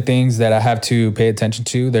is certain things that I have to pay attention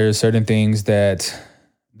to. There's certain things that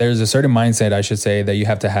there's a certain mindset, I should say, that you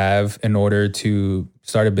have to have in order to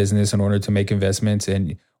start a business, in order to make investments.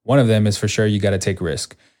 And one of them is for sure, you got to take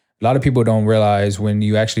risk. A lot of people don't realize when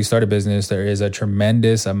you actually start a business, there is a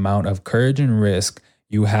tremendous amount of courage and risk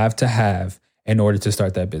you have to have in order to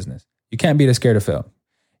start that business. You can't be scared to fail.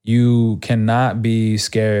 You cannot be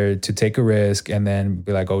scared to take a risk and then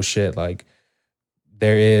be like, oh shit, like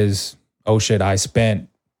I spent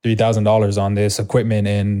 $3,000 on this equipment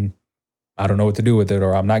and I don't know what to do with it,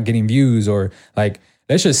 or I'm not getting views, or like,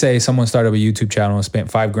 let's just say someone started a YouTube channel and spent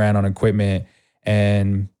 $5,000 on equipment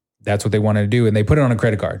and that's what they wanted to do. And they put it on a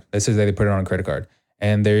credit card. Let's just say they put it on a credit card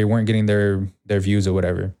and they weren't getting their views or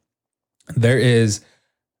whatever. There is,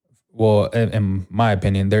 well, in my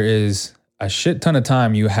opinion, there is a shit ton of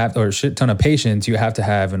time you have, or a shit ton of patience you have to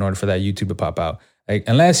have in order for that YouTube to pop out. Like,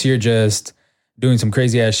 unless you're just doing some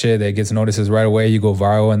crazy ass shit that gets notices right away, you go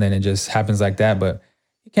viral and then it just happens like that. But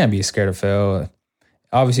you can't be scared to fail.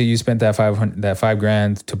 Obviously, you spent that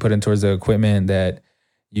 $5,000 to put in towards the equipment that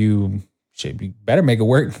you better make it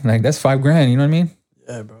work. Like, that's $5,000. You know what I mean?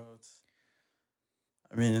 Yeah, bro.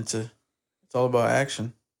 It's all about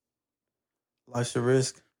action. Life's a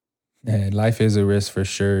risk. Yeah, life is a risk for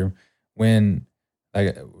sure. When,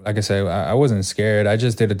 like I said, I wasn't scared. I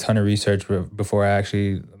just did a ton of research before I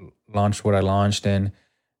actually launched what I launched, and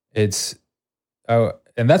and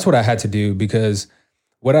that's what I had to do, because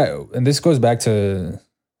and this goes back to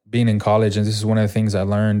being in college, and this is one of the things I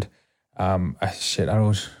learned. I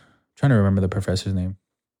was trying to remember the professor's name.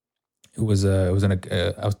 I was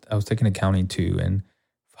taking accounting too, and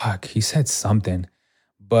fuck, he said something,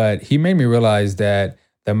 but he made me realize that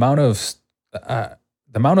the amount of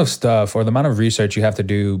stuff, or the amount of research you have to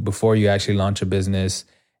do before you actually launch a business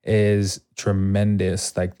is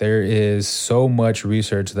tremendous. Like, there is so much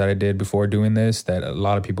research that I did before doing this that a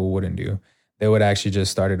lot of people wouldn't do. They would actually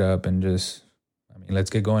just start it up and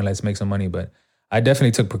let's get going, let's make some money. But I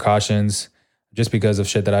definitely took precautions just because of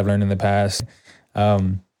shit that I've learned in the past.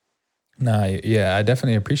 I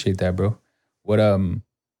definitely appreciate that, bro. What I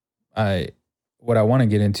want to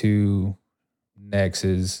get into next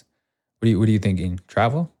is, what are you thinking?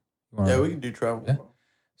 Travel? Yeah, we can do travel. Yeah.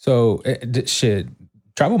 So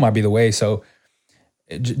travel might be the way. So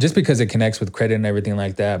just because it connects with credit and everything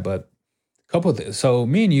like that, but a couple of things. So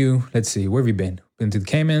me and you, let's see, where have we been? Been to the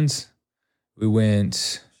Caymans. We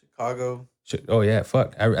went Chicago. Oh yeah,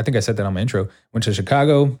 fuck. I think I said that on my intro. Went to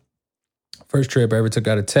Chicago. First trip I ever took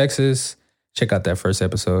out of Texas. Check out that first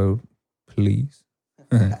episode, please.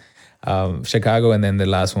 Chicago, and then the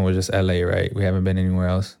last one was just LA, right? We haven't been anywhere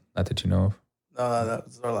else. Not that you know of. No, that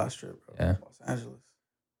was our last trip, bro. Yeah. Los Angeles.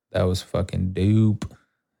 That was fucking dope.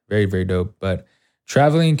 Very, very dope. But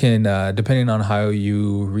traveling can, depending on how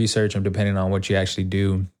you research and depending on what you actually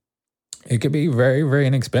do, it could be very, very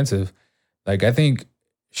inexpensive. Like, I think,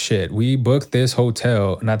 we booked we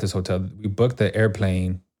booked the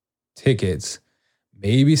airplane tickets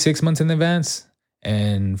maybe 6 months in advance,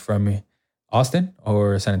 and from Austin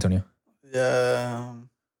or San Antonio? Yeah,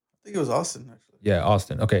 I think it was Austin, actually. Yeah,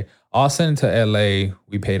 Austin. Okay. Austin to LA,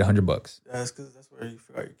 we paid $100. Yeah, that's because that's where you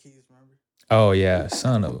forgot your keys, remember? Oh, yeah.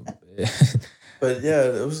 Son of a bitch. But yeah,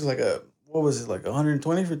 it was like what was it, like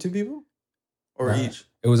 120 for two people? Or each?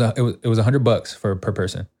 It was $100 per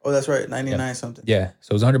person. Oh, that's right. 99 something. Yeah.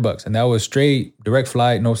 So it was $100. And that was straight, direct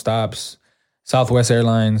flight, no stops. Southwest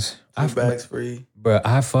Airlines. 2 bags free. But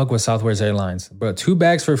I fuck with Southwest Airlines. But 2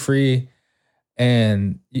 bags for free.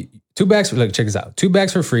 And 2 bags, look, check this out. 2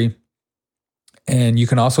 bags for free. And you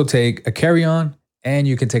can also take a carry-on, and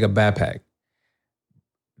you can take a backpack.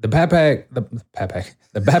 The backpack,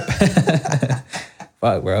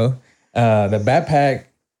 fuck, bro. The backpack,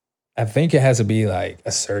 I think it has to be like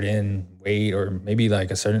a certain weight, or maybe like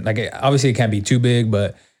a certain, obviously it can't be too big,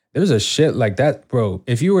 but there's a shit like that, bro.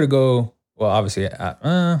 If you were to go, well, obviously,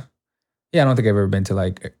 I don't think I've ever been to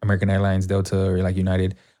like American Airlines, Delta, or like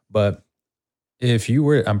United. But if you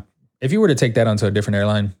were to take that onto a different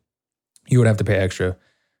airline, you would have to pay extra.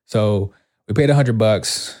 So we paid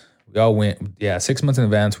 $100. We all went, 6 months in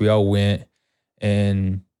advance. We all went,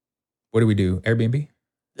 and what did we do? Airbnb?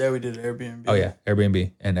 Yeah, we did Airbnb. Oh yeah,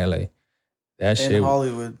 Airbnb in LA. That shit in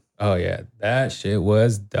Hollywood. Oh yeah, that shit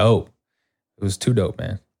was dope. It was too dope,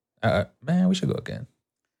 man. Man, we should go again.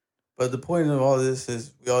 But the point of all this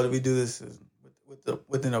is we do this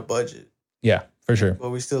within a budget. Yeah, for sure.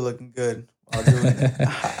 But we still looking good while doing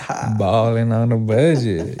it. Balling on a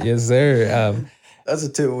budget, yes sir. That's a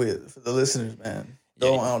tip for the listeners, man.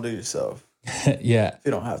 Don't outdo yourself. Yeah, if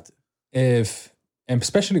you don't have to. And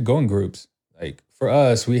especially go in groups. Like for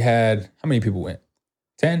us, we had, how many people went?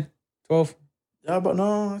 10, 12? Yeah,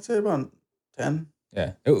 I'd say about 10.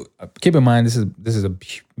 Yeah. Keep in mind, this is a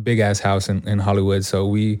big ass house in Hollywood. So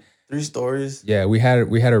 3 stories. yeah, we had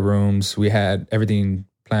our rooms, we had everything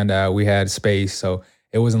planned out, we had space. So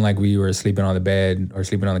it wasn't like we were sleeping on the bed or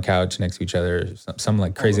sleeping on the couch next to each other, or something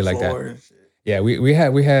like crazy like that. Yeah, we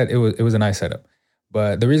had it was a nice setup.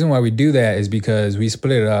 But the reason why we do that is because we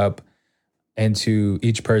split it up into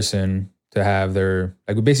each person to have their,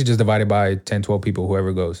 like, we basically just divided by 10, 12 people,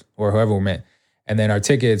 whoever goes or whoever we met. And then our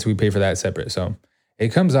tickets, we pay for that separate. So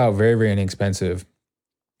it comes out very, very inexpensive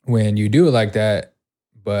when you do it like that.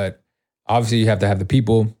 But obviously you have to have the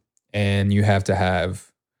people, and you have to have,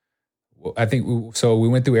 I think, so we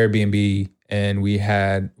went through Airbnb, and we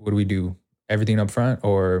had, what do we do? Everything up front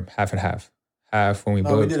or half and half? Half when we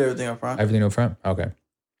booked? No, we did everything up front. Everything up front? Okay.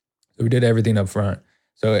 So we did everything up front.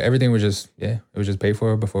 So everything was just, it was just paid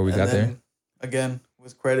for before we got there. Again,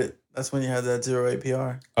 with credit, that's when you had that 0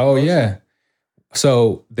 APR. Oh, yeah.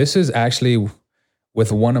 So this is actually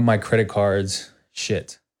with one of my credit cards.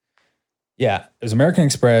 Shit. Yeah, it was American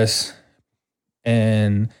Express,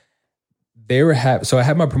 and they were so I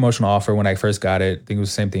had my promotional offer when I first got it. I think it was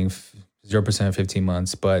the same thing, 0%, 15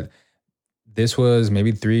 months. But this was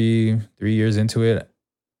maybe three years into it,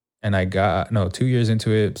 and 2 years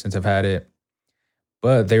into it since I've had it.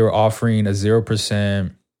 But they were offering a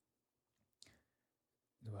 0%.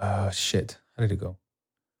 Shit. How did it go?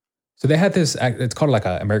 So they had this, it's called like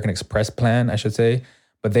an American Express plan, I should say.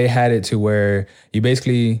 But they had it to where you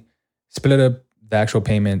basically split up the actual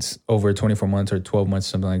payments over 24 months or 12 months,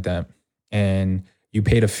 something like that. And you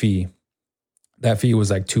paid a fee. That fee was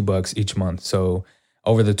like $2 each month. So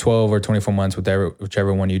over the 12 or 24 months,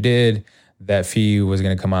 whichever one you did, that fee was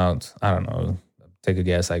going to come out, I don't know, take a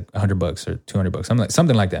guess, like $100 or $200,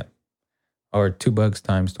 something like that. Or $2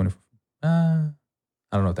 times 24.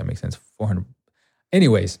 I don't know if that makes sense. 400.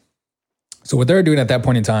 Anyways, so what they were doing at that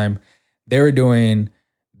point in time, they were doing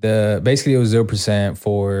basically it was 0%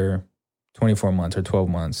 for 24 months or 12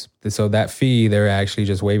 months. So that fee, they're actually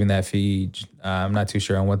just waiving that fee. I'm not too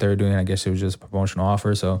sure on what they were doing. I guess it was just a promotional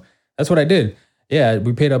offer. So that's what I did. Yeah,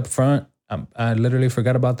 we paid up front. I literally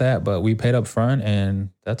forgot about that, but we paid up front, and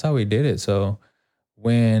that's how we did it. So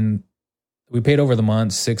when we paid over the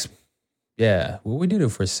months, we did it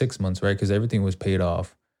for 6 months, right? Because everything was paid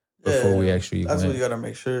off before we actually That's went. what you got to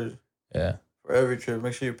make sure. Yeah. For every trip,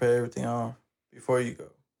 make sure you pay everything off before you go.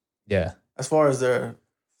 Yeah. As far as their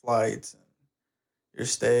flights and your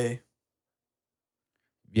stay.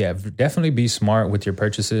 Yeah, definitely be smart with your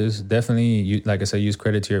purchases. Definitely, like I said, use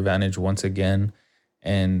credit to your advantage once again.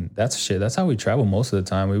 And that's how we travel most of the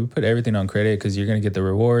time. We put everything on credit because you're going to get the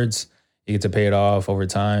rewards. You get to pay it off over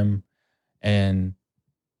time. And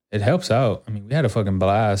it helps out. I mean, we had a fucking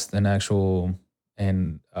blast in what's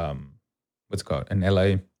it called? In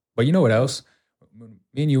LA. But you know what else?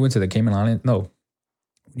 Me and you went to the Cayman Islands. No.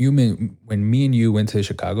 When me and you went to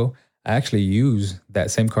Chicago, I actually used that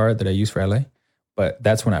same card that I used for LA. But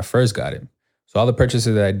that's when I first got it. So all the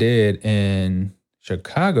purchases that I did in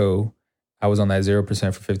Chicago, I was on that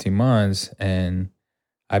 0% for 15 months, and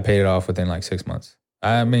I paid it off within like 6 months.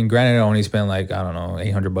 I mean, granted, I only spent like, I don't know,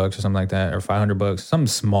 $800 or something like that, or $500, something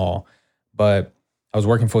small. But I was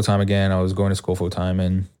working full time again. I was going to school full time,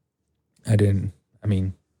 and I had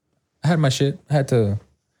my shit. I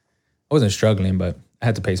wasn't struggling, but I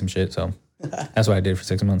had to pay some shit. So that's what I did for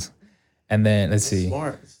 6 months. And then let's see.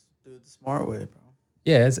 Smart. Do it the smart way, bro.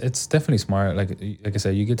 Yeah, it's definitely smart. Like I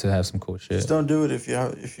said, you get to have some cool shit. Just don't do it if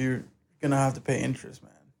you're gonna have to pay interest,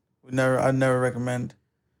 man. I'd never recommend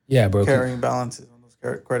carrying balances on those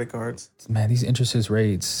credit cards. Man, these interest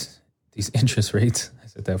rates, I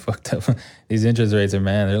said that fucked up. These interest rates are,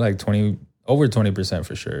 man, they're like over 20%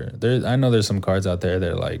 for sure. I know there's some cards out there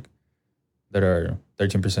that are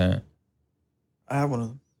 13%. I have one of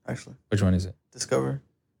them, actually. Which one is it? Discover.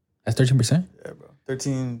 That's 13%? Yeah, bro.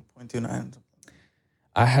 13.29.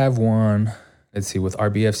 I have one, let's see, with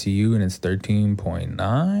RBFCU, and it's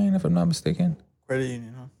 13.9, if I'm not mistaken. Credit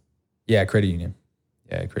union, huh? Yeah, credit union.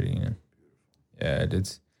 Yeah,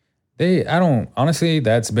 honestly,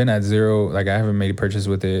 that's been at zero. Like, I haven't made a purchase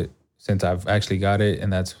with it since I've actually got it.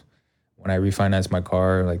 And that's when I refinanced my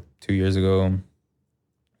car like 2 years ago.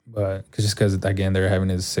 But because again, they're having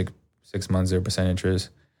this 6 months, 0% interest.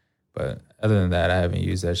 But other than that, I haven't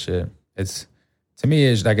used that shit. To me,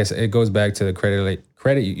 it's like I said, it goes back to the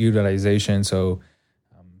credit utilization. So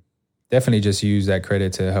definitely just use that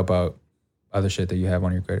credit to help out other shit that you have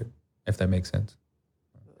on your credit, if that makes sense.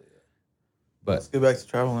 But let's get back to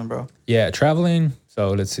traveling, bro. Yeah, traveling. So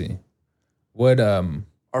let's see. What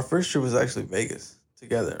our first trip was actually Vegas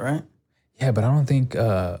together, right? Yeah, but I don't think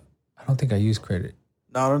I used credit.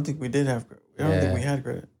 No, I don't think we did have credit. I don't think we had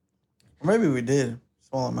credit. Or maybe we did.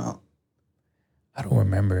 Small amount. I don't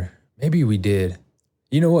remember. Maybe we did.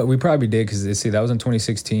 You know what? We probably did because see, that was in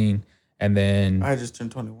 2016. And then I just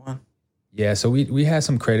turned 21. Yeah, so we had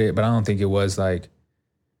some credit, but I don't think it was like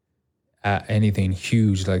anything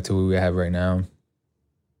huge like to what we have right now.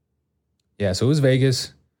 Yeah, so it was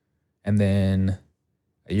Vegas. And then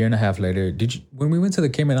a year and a half later, when we went to the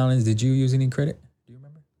Cayman Islands, did you use any credit? Do you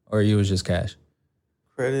remember? Or it was just cash?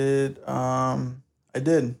 Credit, I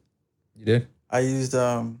did. You did? I used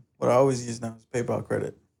what I always use now is PayPal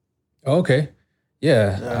credit. Oh, okay.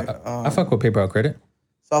 Yeah, I fuck with PayPal credit.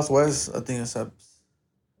 Southwest, I think accepts.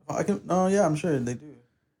 I'm sure they do.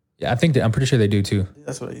 Yeah, I'm pretty sure they do too.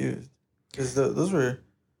 That's what I used. Because those were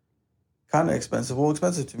kind of expensive. Well,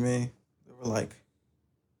 expensive to me. They were like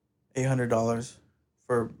 $800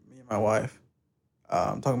 for me and my wife.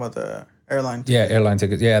 I'm talking about the airline ticket. Yeah, airline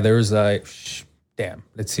tickets. Yeah, there was like,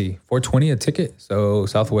 let's see, $420 a ticket. So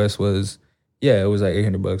Southwest was, it was like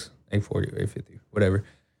 $800, $840 or $850, whatever.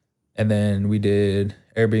 And then we did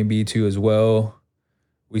Airbnb too as well.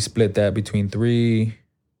 We split that between three,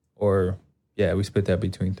 and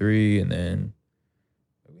then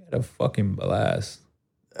we had a fucking blast.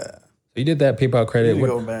 Yeah. So you did that PayPal credit. We need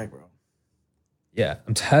to go back, bro. Yeah,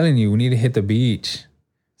 I'm telling you, we need to hit the beach.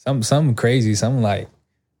 Something crazy, something like,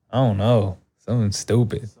 I don't know, something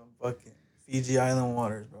stupid. Some fucking Fiji Island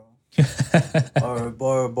waters, bro. Or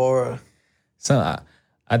Bora Bora. So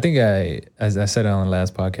I think as I said it on the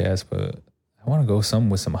last podcast, but I want to go with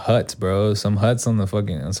some huts, bro. Some huts on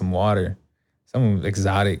some water. Something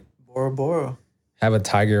exotic. Bora Bora. Have a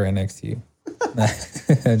tiger right next to you.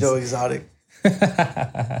 Joe Exotic.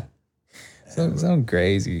 Something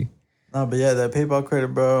crazy. No, but yeah, that PayPal credit,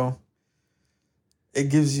 bro, it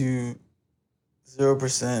gives you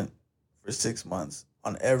 0% for 6 months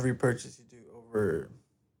on every purchase you do over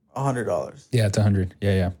 $100. Yeah, it's $100.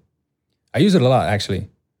 Yeah. I use it a lot, actually.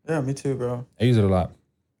 Yeah, me too, bro. I use it a lot.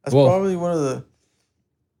 That's probably one of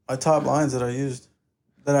my top lines that I used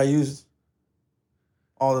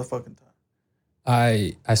all the fucking time.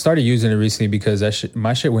 I started using it recently because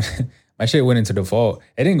my shit went into default.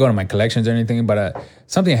 It didn't go to my collections or anything, but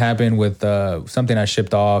something happened with something I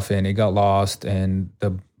shipped off and it got lost, and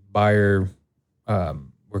the buyer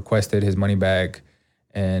requested his money back.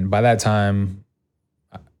 And by that time,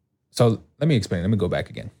 so let me explain. Let me go back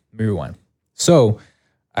again. Let me rewind. So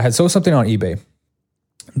I had sold something on eBay.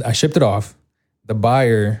 I shipped it off. The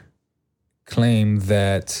buyer claimed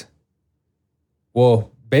that,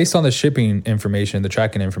 based on the shipping information, the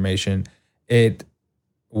tracking information, it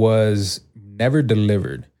was never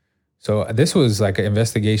delivered. So this was like an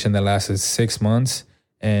investigation that lasted 6 months,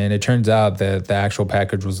 and it turns out that the actual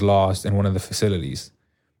package was lost in one of the facilities.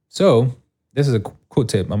 So this is a cool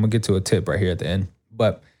tip. I'm gonna get to a tip right here at the end,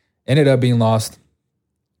 but ended up being lost.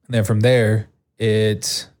 And then from there,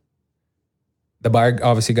 the buyer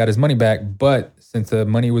obviously got his money back, but since the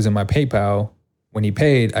money was in my PayPal, when he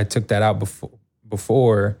paid, I took that out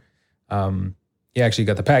before he actually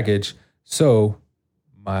got the package. So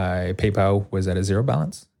my PayPal was at a zero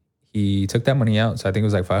balance. He took that money out, so I think it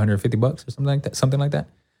was like $550 or something like that.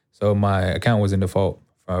 So my account was in default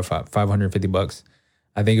for $550.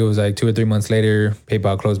 I think it was like 2 or 3 months later,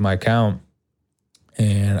 PayPal closed my account,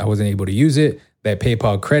 and I wasn't able to use it. That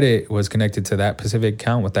PayPal credit was connected to that specific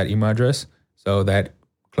account with that email address. So that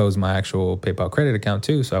closed my actual PayPal credit account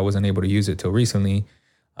too. So I wasn't able to use it till recently,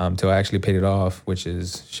 till I actually paid it off, which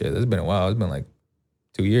is it's been a while. It's been like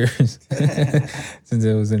 2 years since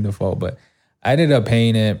it was in default. But I ended up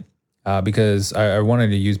paying it because I wanted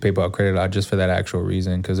to use PayPal credit just for that actual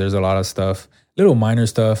reason. Because there's a lot of stuff, little minor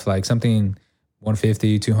stuff, like something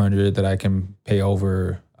 $150, $200 that I can pay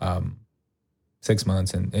over 6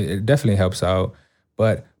 months, and it definitely helps out.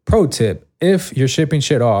 But pro tip, if you're shipping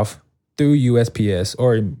shit off through USPS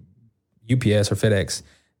or UPS or FedEx,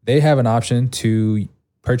 they have an option to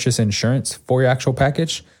purchase insurance for your actual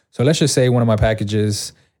package. So let's just say one of my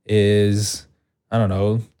packages is, I don't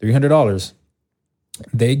know, $300.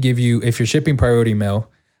 They give you, if you're shipping priority mail,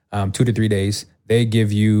 2 to 3 days, they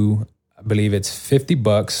give you, I believe it's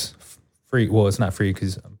 $50 free. Well, it's not free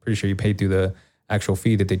because I'm pretty sure you pay through the actual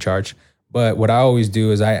fee that they charge. But what I always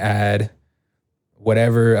do is I add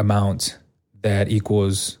whatever amount that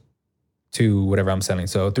equals to whatever I'm selling.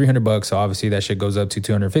 So $300. So obviously that shit goes up to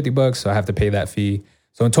 $250. So I have to pay that fee.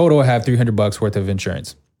 So in total, I have $300 worth of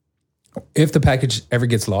insurance. If the package ever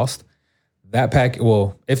gets lost, if that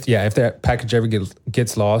package ever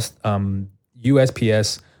gets lost,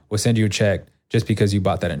 USPS will send you a check just because you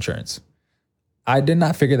bought that insurance. I did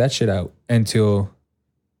not figure that shit out until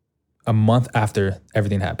a month after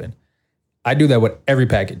everything happened. I do that with every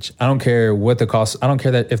package. I don't care what the cost. I don't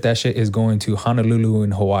care that if that shit is going to Honolulu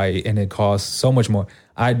in Hawaii and it costs so much more.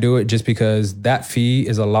 I do it just because that fee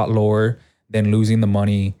is a lot lower than losing the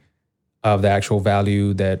money of the actual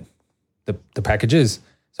value that the package is.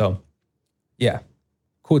 So, yeah,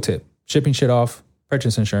 cool tip. Shipping shit off,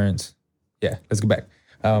 purchase insurance. Yeah, let's get back.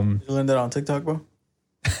 Did you learn that on TikTok, bro?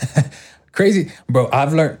 Crazy, bro.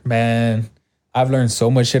 I've learned so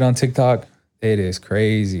much shit on TikTok. It is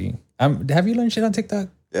crazy. Have you learned shit on TikTok?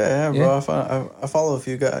 Yeah, bro. I follow a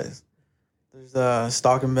few guys. There's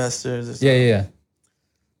stock investors. Yeah.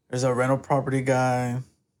 There's a rental property guy.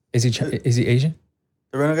 Is he Asian?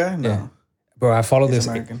 The rental guy? No. Yeah. Bro, I follow He's this.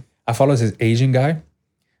 American. I follow this Asian guy,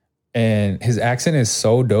 and his accent is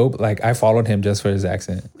so dope. Like I followed him just for his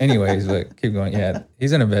accent. Anyways, but keep going. Yeah,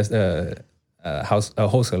 he's an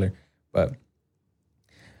wholesaler. But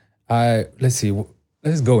let's see.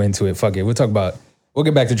 Let's go into it. Fuck it. We'll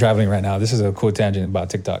get back to traveling right now. This is a cool tangent about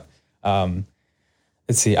TikTok.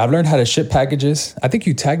 Let's see. I've learned how to ship packages. I think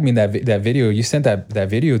you tagged me in that video. You sent that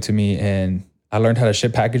video to me, and I learned how to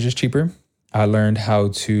ship packages cheaper. I learned how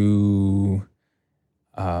to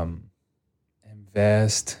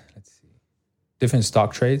invest. Let's see. Different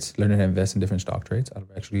stock trades. Learning how to invest in different stock trades. I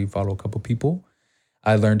actually follow a couple people.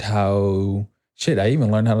 I learned how. Shit. I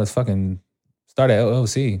even learned how to fucking start an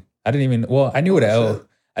LLC. I knew what I knew what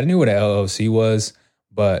an LLC was,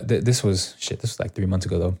 but this was like 3 months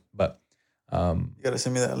ago though. But you gotta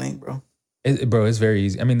send me that link, bro. It's very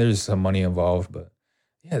easy. I mean, there's some money involved, but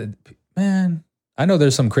yeah, man, I know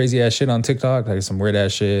there's some crazy ass shit on TikTok, like some weird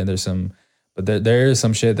ass shit, and but there is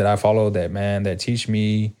some shit that I follow that teach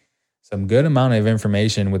me some good amount of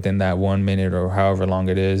information within that 1 minute or however long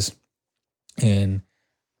it is. And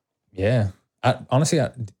yeah, honestly,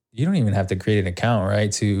 you don't even have to create an account,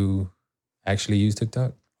 right, to actually use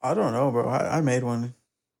TikTok. I don't know, bro. I made one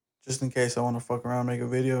just in case I want to fuck around, make a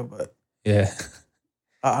video, but yeah,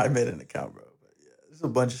 I made an account, bro. But yeah, there's a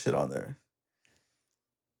bunch of shit on there.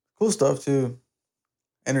 Cool stuff too.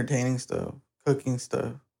 Entertaining stuff, cooking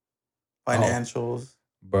stuff, financials.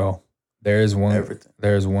 Bro, there's one. Everything.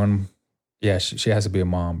 There's one. Yeah, she has to be a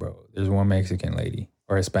mom, bro. There's one Mexican lady,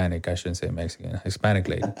 or Hispanic, I shouldn't say Mexican. Hispanic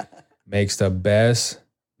lady makes the best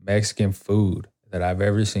Mexican food that I've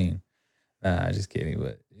ever seen. Nah, just kidding,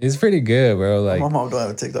 but it's pretty good, bro. Like my mom don't have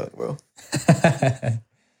a TikTok, bro.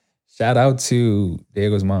 Shout out to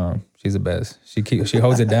Diego's mom. She's the best. She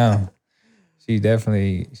holds it down. She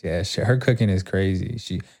definitely, her cooking is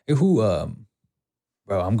crazy. Bro,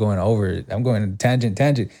 I'm going over it. I'm going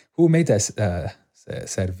tangent. Who made that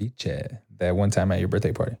ceviche that one time at your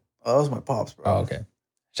birthday party? Oh, that was my pops, bro. Oh, okay.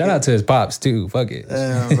 Shout out to his pops too. Fuck it.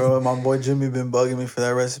 Damn, bro. My boy Jimmy been bugging me for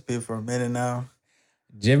that recipe for a minute now.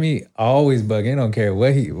 Jimmy always bugging. He don't care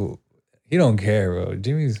what he don't care, bro.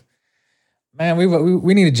 Jimmy's, man,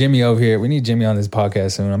 we need a Jimmy over here. We need Jimmy on this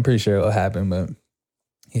podcast soon. I'm pretty sure it'll happen, but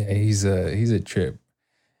yeah, he's a trip.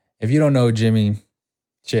 If you don't know Jimmy,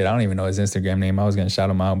 shit, I don't even know his Instagram name. I was gonna shout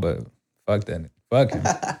him out, but fuck that. Fuck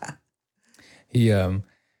him.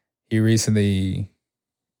 He recently,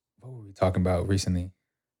 what were we talking about recently?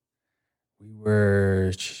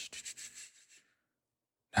 I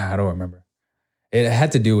don't remember. It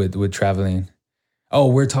had to do with traveling. Oh,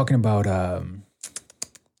 we're talking about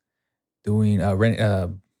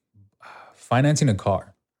financing a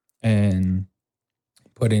car and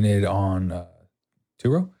putting it on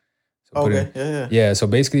Turo. So yeah. So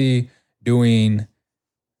basically, doing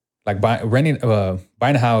like buying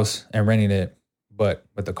a house and renting it, but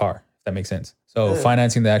with the car. If that makes sense. So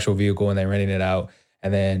financing the actual vehicle and then renting it out,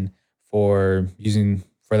 and then for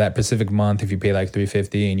that specific month, if you pay like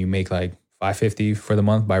 $350 and you make like $550 for the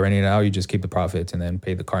month by renting it out, you just keep the profits and then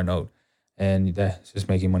pay the car note, and that's just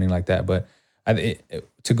making money like that. But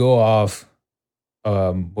to go off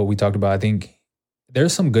what we talked about, I think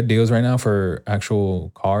there's some good deals right now for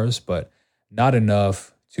actual cars, but not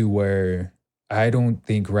enough to where I don't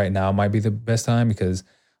think right now might be the best time, because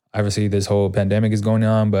obviously this whole pandemic is going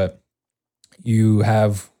on, but you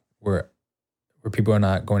have where people are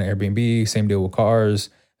not going to Airbnb, same deal with cars.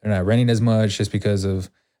 They're not renting as much just because of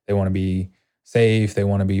they want to be safe. They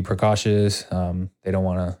want to be precautious. They don't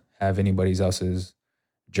want to have anybody else's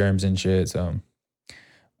germs and shit. So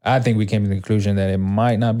I think we came to the conclusion that it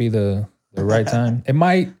might not be the right time. It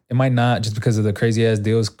might not, just because of the crazy ass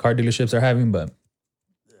deals car dealerships are having, but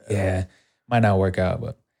yeah, might not work out.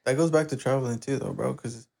 But that goes back to traveling too, though, bro,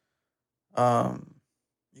 because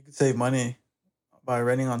you could save money by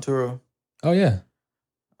renting on Turo. Oh yeah.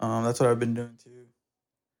 That's what I've been doing too.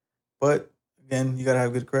 But again, you gotta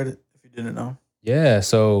have good credit if you didn't know. Yeah,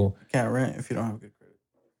 so you can't rent if you don't have good credit.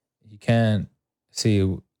 You can't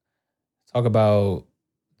see. talk about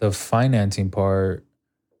the financing part.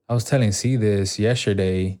 I was telling C this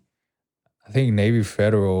yesterday. I think Navy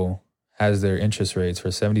Federal has their interest rates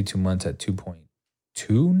for 72 months at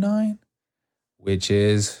 2.29, which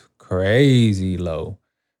is crazy low,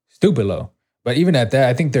 stupid low. But even at that,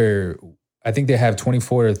 I think they have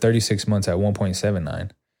 24 to 36 months at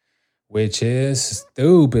 1.79, which is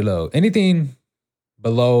stupid low. Anything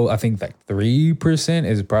below, I think like 3%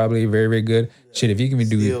 is probably very, very good. Yeah. Shit, if you can do,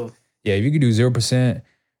 Steal. yeah, if you can do 0%,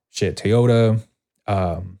 shit, Toyota.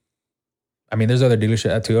 I mean, there's other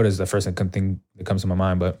dealerships. Toyota is the first thing that comes to my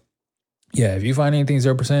mind, but yeah, if you find anything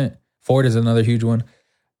 0%, Ford is another huge one.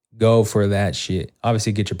 Go for that shit.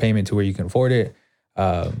 Obviously, get your payment to where you can afford it.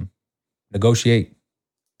 Negotiate,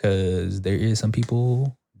 because there is some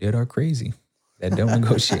people that are crazy that don't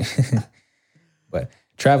negotiate. But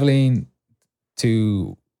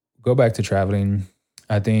go back to traveling,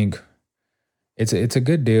 I think it's a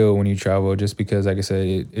good deal when you travel, just because, like I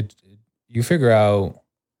said, you figure out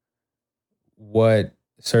what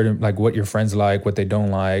your friends like, what they don't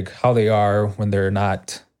like, how they are when they're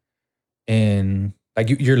not in, like,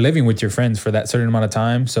 you're living with your friends for that certain amount of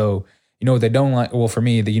time. So you know what they don't like. Well, for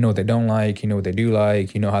me, you know what they don't like, you know what they do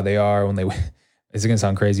like, you know how they are when they, it's going to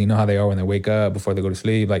sound crazy, you know how they are when they wake up, before they go to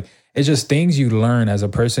sleep. Like, it's just things you learn as a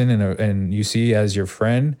person and you see as your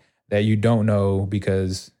friend that you don't know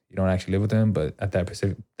because you don't actually live with them. But at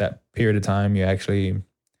that period of time, you actually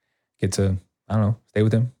get to, I don't know, stay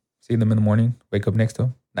with them, see them in the morning, wake up next to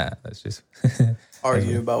them. Nah, that's just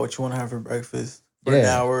argue about what you want to have for breakfast for an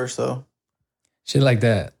hour or so. Shit like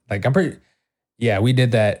that. Like, we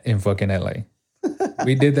did that in fucking LA.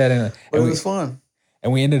 We did that it was fun.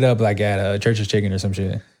 And we ended up like at a Church's Chicken or some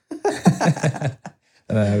shit.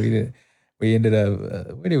 We ended up,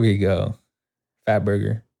 where did we go? Fat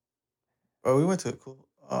Burger. Bro, we went to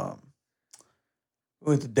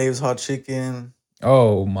Dave's Hot Chicken.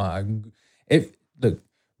 Oh my!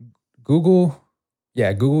 Google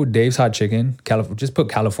Dave's Hot Chicken. Just put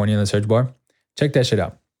California in the search bar. Check that shit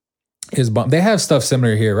out. It's bomb. They have stuff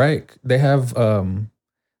similar here, right? They have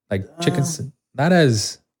like chickens. Not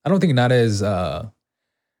as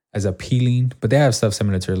appealing, but they have stuff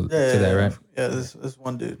similar to that, right? Yeah, this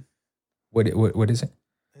one dude. What is it?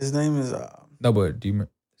 His name is no, but do you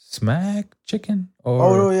Smack Chicken? Or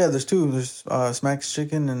oh no, yeah, there's two. There's Smack's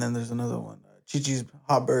Chicken, and then there's another one, Chi-Chi's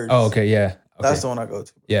Hot Birds. Oh, okay, yeah, okay. That's the one I go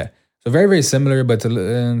to. Yeah, so very, very similar, but it's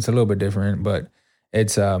a little bit different. But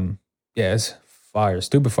it's it's fire,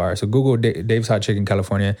 stupid fire. So Google Dave's Hot Chicken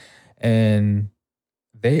California, and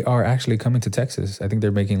they are actually coming to Texas. I think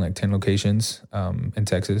they're making like 10 locations in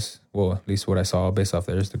Texas. Well, at least what I saw based off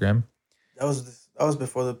their Instagram. That was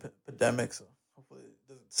before the pandemic, so hopefully it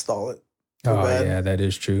doesn't stall it. Yeah, that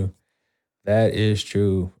is true. That is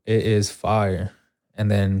true. It is fire. And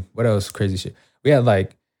then what else? Crazy shit. We had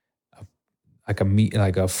like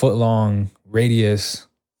a foot long radius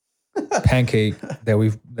pancake that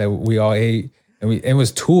we all ate, and it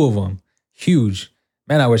was two of them, huge.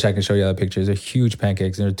 Man, I wish I could show you the pictures. They're huge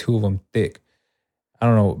pancakes, and there are two of them thick. I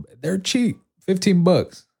don't know. They're cheap,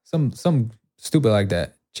 $15. Some stupid like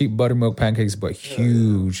that. Cheap buttermilk pancakes, but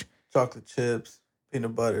huge. Chocolate chips,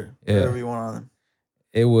 peanut butter, whatever you want on them.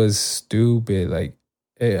 It was stupid. Like,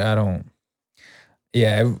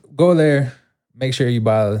 go there. Make sure you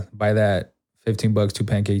buy that $15, two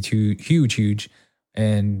pancakes, huge,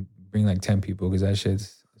 and bring like 10 people, because that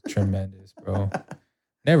shit's tremendous, bro.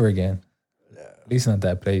 Never again. Yeah. At least not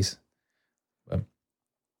that place. But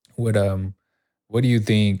what do you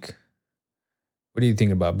think? What do you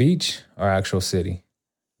think about beach or actual city?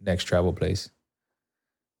 Next travel place.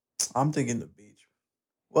 I'm thinking the beach.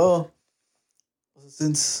 Well,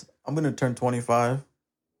 since I'm gonna turn 25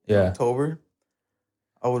 in October,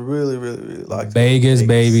 I would really, really, really like to Vegas,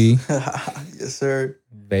 baby. Yes, sir.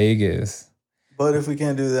 Vegas. But if we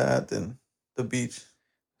can't do that, then the beach.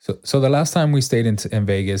 So the last time we stayed in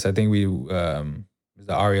Vegas, I think we was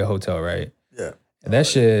the Aria Hotel, right? Yeah. And that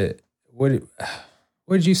shit. What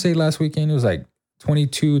did you say last weekend? It was like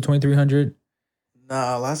 2,300.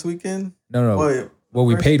 Nah, last weekend. No. Wait, what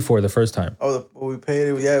we paid for the first time. Oh, what we paid?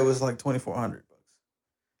 It was like $2,400.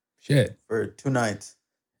 Shit. For 2 nights.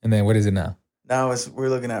 And then what is it now? Now we're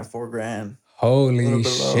looking at $4,000. Holy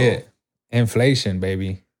shit! Inflation,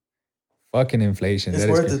 baby. Fucking inflation. It's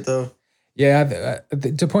worth it though. Yeah,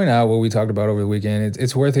 to point out what we talked about over the weekend,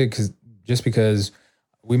 it's worth it because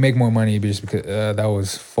we make more money just because that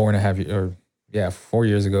was 4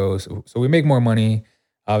 years ago. So we make more money.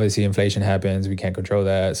 Obviously, inflation happens. We can't control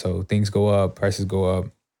that. So things go up, prices go up.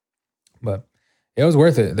 But it was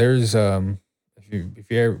worth it. There's if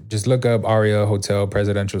you ever just look up Aria Hotel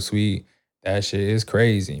Presidential Suite, that shit is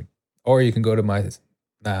crazy. Or you can go to my,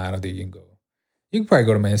 nah, I don't think you can go. You can probably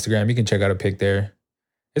go to my Instagram. You can check out a pic there.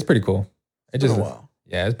 It's pretty cool. It's been a while.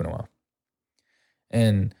 Yeah, it's been a while.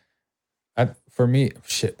 And for me,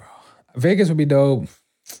 shit, bro. Vegas would be dope.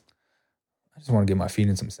 I just want to get my feet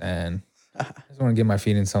in some sand. I just want to get my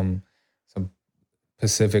feet in some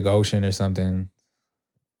Pacific Ocean or something.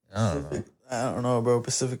 I don't know. I don't know, bro.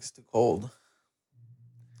 Pacific's too cold.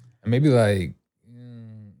 And maybe like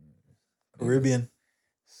Caribbean.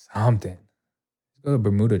 Something. Let's go to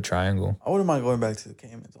Bermuda Triangle. I wouldn't mind going back to the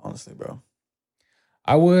Caymans, honestly, bro.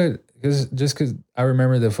 I would, because I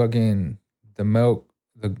remember the milk,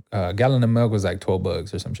 the gallon of milk was like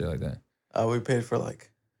 $12 or some shit like that. We paid for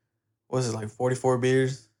like, what was it, like 44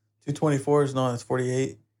 beers? 224s? No, it's 48.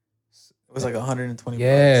 It was like 120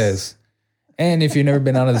 Yes. bucks. And if you've never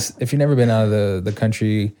been out of the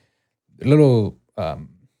country, little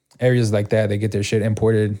areas like that, they get their shit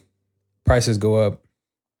imported, prices go up,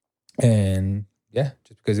 and yeah,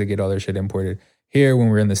 just because they get all their shit imported. Here, when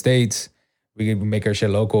we're in the States, we can make our shit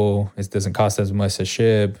local. It doesn't cost as much to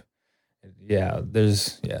ship. Yeah,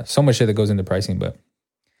 there's so much shit that goes into pricing, but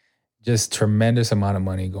just tremendous amount of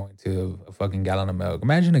money going to a fucking gallon of milk.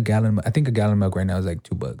 Imagine a gallon. I think a gallon of milk right now is like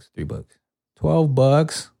 $2, $3,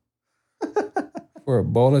 $12 for a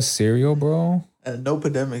bowl of cereal, bro. And no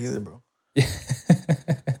pandemic either, bro.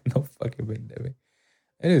 No fucking pandemic.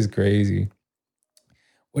 It is crazy.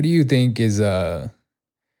 What do you think is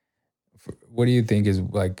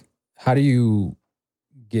like? How do you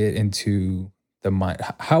get into the mind?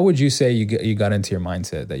 How would you say you got into your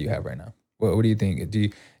mindset that you have right now? What do you think?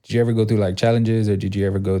 Did you ever go through like challenges, or did you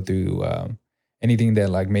ever go through anything that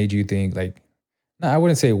like made you think like? No, I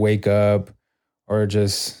wouldn't say wake up, or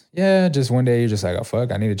just one day you're just like, oh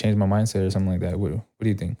fuck, I need to change my mindset or something like that. What do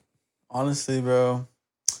you think? Honestly, bro,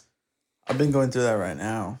 I've been going through that right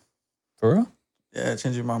now. For real? Yeah,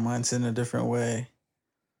 changing my mindset in a different way.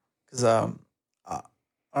 Cause I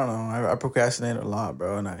don't know. I procrastinate a lot,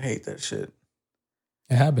 bro, and I hate that shit.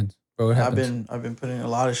 It happens, bro. It happens. I've been putting a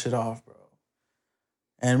lot of shit off, bro.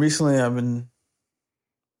 And recently, I've been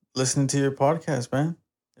listening to your podcast, man.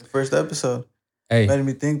 Your first episode. Hey, made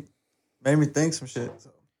me think some shit.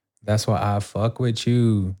 So. That's why I fuck with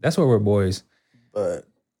you. That's why we're boys. But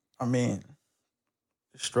I mean,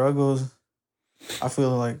 the struggles. I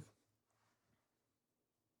feel like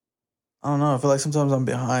I don't know. I feel like sometimes I'm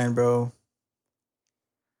behind, bro.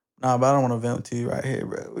 Nah, but I don't want to vent to you right here,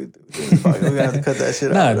 bro. We're gonna have to cut that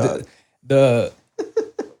shit out.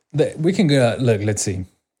 We can go. Look, let's see.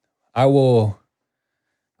 I will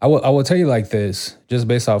tell you like this, just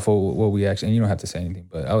based off of what we actually. And you don't have to say anything,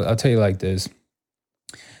 but I'll tell you like this.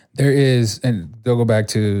 There is, and they'll go back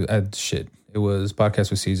to shit. It was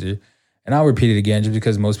Podcast with Caesar, and I'll repeat it again, just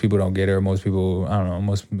because most people don't get it, or most people, I don't know,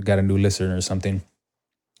 most people got a new listener or something.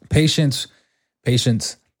 Patience.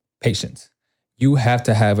 You have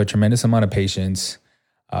to have a tremendous amount of patience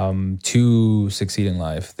to succeed in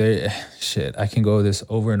life. I can go this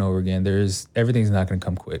over and over again. Everything's not going to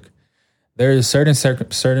come quick. There's certain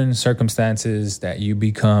circumstances that you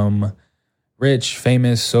become rich,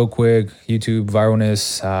 famous so quick. YouTube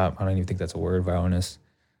viralness. I don't even think that's a word, viralness.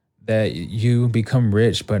 That you become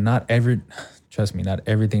rich, but trust me, not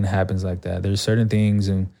everything happens like that. There's certain things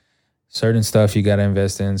and certain stuff you got to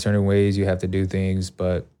invest in, certain ways you have to do things.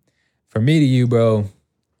 But for me to you, bro,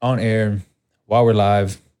 on air, while we're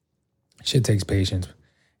live, shit takes patience.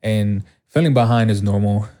 And feeling behind is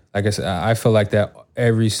normal. Like I said, I feel like that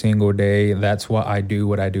every single day. That's why I do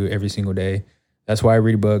what I do every single day. That's why I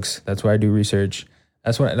read books. That's why I do research.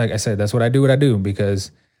 That's what, like I said, that's what I do,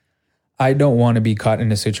 because I don't want to be caught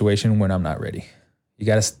in a situation when I'm not ready. You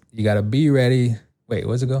gotta be ready. Wait,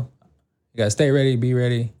 what's it go? You gotta stay ready, be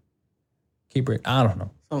ready, keep ready. I don't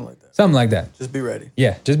know. Something like that. Just be ready.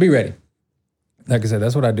 Yeah, just be ready. Like I said,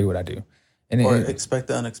 that's what I do. And expect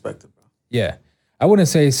the unexpected, bro. Yeah. I wouldn't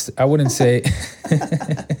say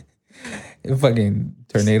fucking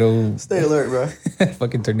tornado. Stay alert, bro.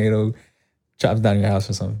 Fucking tornado chops down your house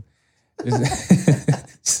or something.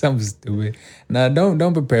 Something stupid. Nah,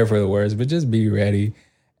 don't prepare for the worst, but just be ready.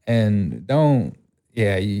 And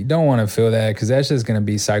you don't want to feel that, because that's just gonna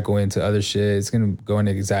be cycle into other shit. It's gonna go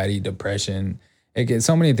into anxiety, depression.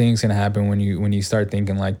 So many things can happen when you start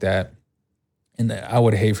thinking like that. And I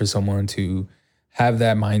would hate for someone to have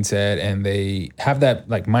that mindset, and they have that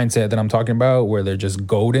like mindset that I'm talking about, where they're just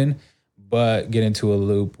golden, but get into a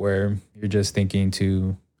loop where you're just thinking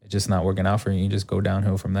it's just not working out for you. You just go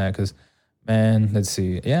downhill from that. Because, man, let's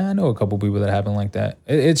see. Yeah, I know a couple people that happen like that.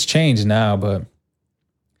 It's changed now, but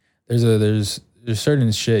there's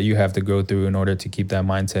certain shit you have to go through in order to keep that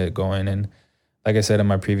mindset going. And like I said in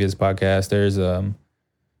my previous podcast, there's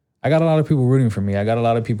I got a lot of people rooting for me. I got a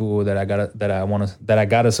lot of people that I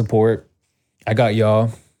gotta support. I got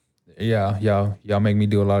y'all. Yeah, y'all make me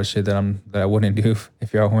do a lot of shit that I wouldn't do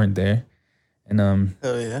if y'all weren't there. And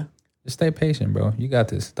Hell yeah. just stay patient, bro. You got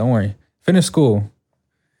this. Don't worry. Finish school.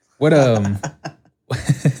 What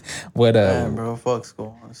what Man, bro, fuck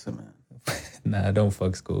school, honestly, man. Nah, don't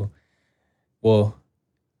fuck school. Well,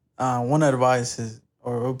 One advice is,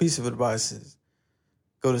 or a piece of advice is,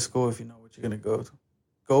 go to school if you know what you're gonna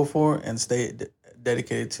go for, and stay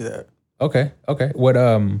dedicated to that. okay.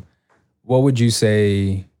 What would you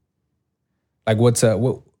say? Like, what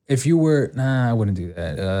if you were? Nah, I wouldn't do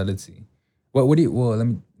that. Let's see. What do you? Well, let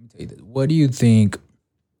me tell you this. What do you think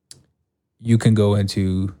you can go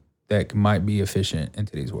into that might be efficient in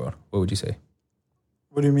today's world? What would you say?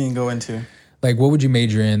 What do you mean go into? Like, what would you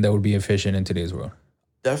major in that would be efficient in today's world?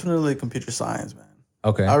 Definitely computer science, man.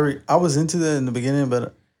 Okay. I was into that in the beginning,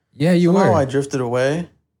 but Yeah, you somehow were. I drifted away.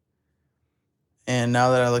 And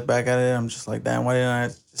now that I look back at it, I'm just like, damn, why didn't I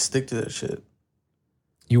just stick to that shit?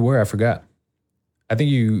 You were. I forgot. I think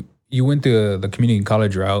you went the community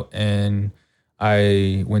college route, and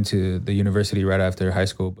I went to the university right after high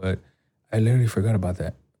school. But I literally forgot about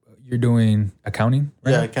that. You're doing accounting,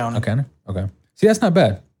 right? Yeah, now? accounting. Accounting. Okay. See, that's not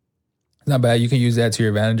bad. It's not bad. You can use that to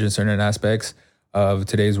your advantage in certain aspects of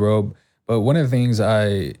today's world. But one of the things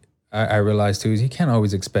I realized too is you can't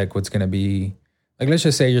always expect what's going to be. Like, let's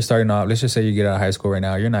just say you're starting off. Let's just say you get out of high school right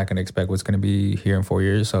now. You're not going to expect what's going to be here in 4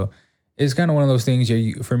 years. So it's kind of one of those things.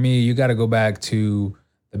 For me, you got to go back to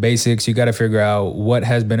the basics. You got to figure out what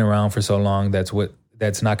has been around for so long. That's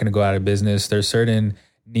not going to go out of business. There's certain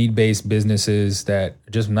need-based businesses that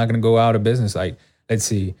are just not going to go out of business. Like, let's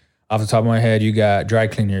see, off the top of my head, you got dry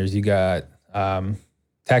cleaners, you got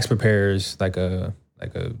tax preparers, like a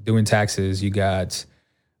doing taxes. You got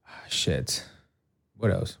shit.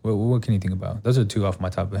 What else? What can you think about? Those are two off my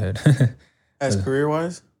top of the head. As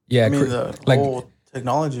career-wise? Yeah, I mean, the like whole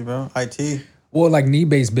technology, bro. IT. well, like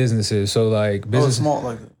need-based businesses. So like business, small,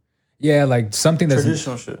 like yeah, like something that's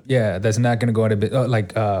traditional shit. yeah, that's not going to go out of business.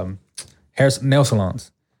 Like nail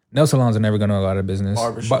salons. Nail salons are never going to go out of business.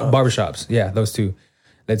 Barbershops. Yeah, those two.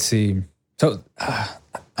 Let's see. So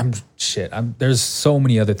there's so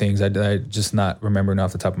many other things I just not remembering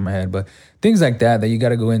off the top of my head, but things like that you got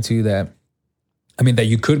to go into that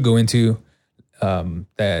you could go into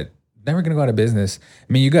that never going to go out of business.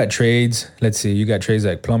 I mean, you got trades. Let's see. You got trades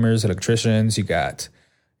like plumbers, electricians. You got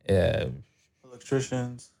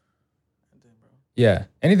electricians. Yeah,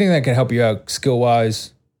 anything that can help you out skill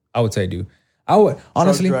wise, I would say do. I would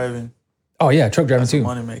honestly truck driving. Oh yeah, truck driving That's too. a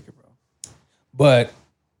money maker, bro. But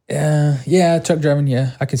yeah, truck driving.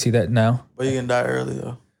 Yeah, I can see that now. But you can die early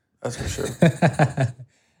though. That's for sure.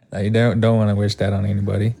 No, you don't want to wish that on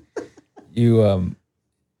anybody. You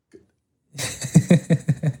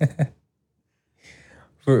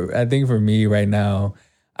I think for me right now,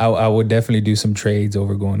 I would definitely do some trades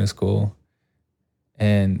over going to school,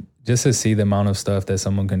 and just to see the amount of stuff that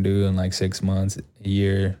someone can do in like 6 months, a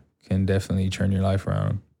year, can definitely turn your life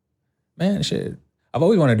around. Man, shit, I've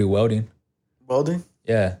always wanted to do welding. Welding?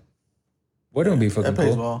 Yeah, welding would be fucking cool. That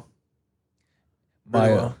pays cool.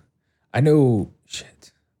 well. I know.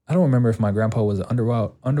 Shit, I don't remember if my grandpa was an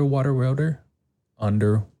underwater welder,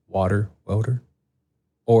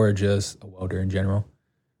 or just a welder in general.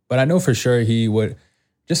 But I know for sure he would.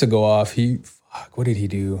 Just to go off, what did he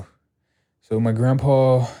do? So my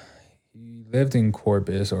grandpa, he lived in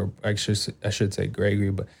Corpus, or I should say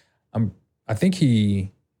Gregory, but I think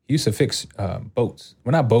he used to fix boats.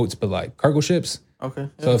 Well, not boats, but like cargo ships. Okay.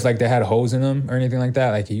 Yeah. So if like they had holes in them or anything like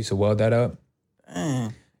that, like he used to weld that up.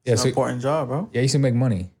 Dang. It's an important job, bro. Yeah, he used to make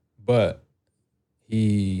money, but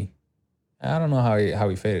I don't know how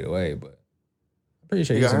he faded away, but I'm pretty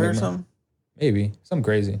sure he used got to hurt make or money. something? Maybe something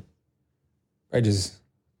crazy. Probably just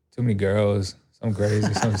too many girls, something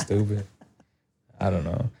crazy, something stupid. I don't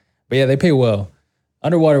know, but yeah, they pay well.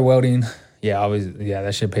 Underwater welding,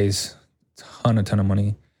 that shit pays a ton of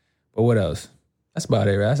money. But what else? That's about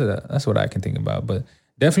it, right? That's what I can think about. But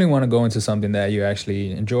definitely want to go into something that you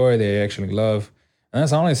actually enjoy, that you actually love. And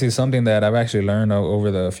that's honestly something that I've actually learned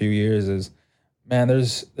over the few years is, man,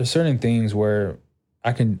 there's certain things where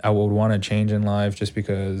I would want to change in life just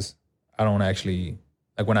because I don't actually,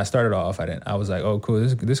 like when I started off, I was like, oh, cool,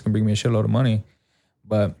 this can bring me a shitload of money.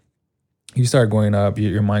 But you start going up,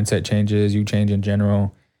 your mindset changes, you change in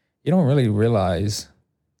general. You don't really realize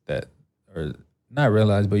that, or not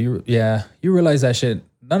realize, but you realize that shit,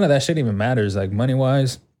 none of that shit even matters, like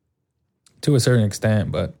money-wise, to a certain extent,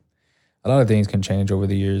 but a lot of things can change over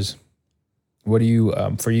the years. What do you,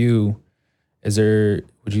 for you,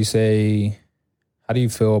 would you say, how do you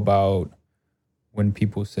feel about when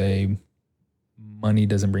people say money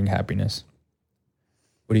doesn't bring happiness?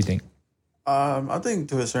 What do you think? I think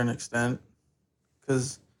to a certain extent,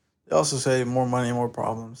 because they also say more money, more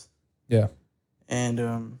problems. Yeah.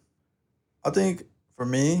 And I think for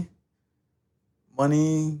me,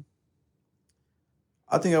 money.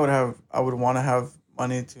 I think I would want to have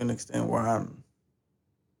money to an extent where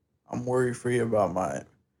I'm worry free about my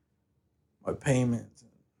payments,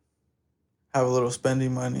 have a little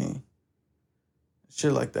spending money,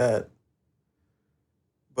 shit like that.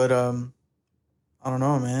 But I don't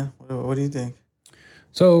know, man. What do you think?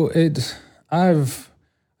 So I've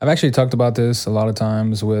actually talked about this a lot of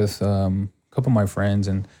times with a couple of my friends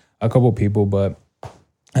and a couple of people, but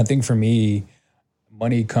I think for me,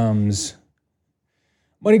 money comes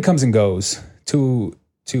and goes to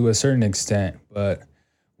a certain extent. But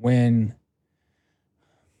when,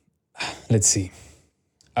 let's see,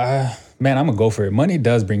 man, I'm gonna go for it. Money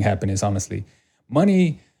does bring happiness, honestly.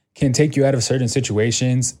 Money can take you out of certain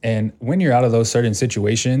situations, and when you're out of those certain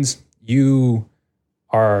situations, you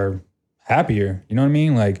are happier. You know what I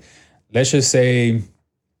mean? Like, let's just say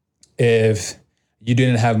if you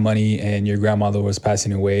didn't have money and your grandmother was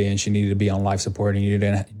passing away and she needed to be on life support and you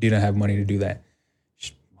didn't have money to do that.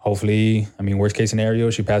 Hopefully, I mean, worst case scenario,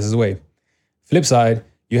 she passes away. Flip side,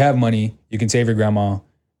 you have money, you can save your grandma.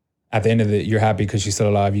 At the end of it, you're happy because she's still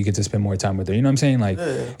alive. You get to spend more time with her. You know what I'm saying? Like,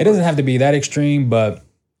 it doesn't have to be that extreme, but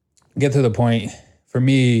get to the point. For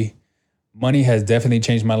me, money has definitely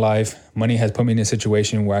changed my life. Money has put me in a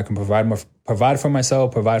situation where I can provide for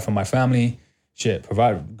myself, provide for my family.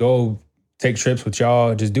 Go take trips with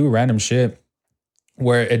y'all, just do random shit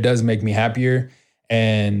where it does make me happier,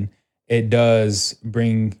 and it does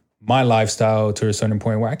bring my lifestyle to a certain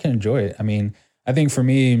point where I can enjoy it. I mean, I think for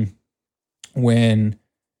me, when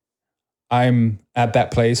I'm at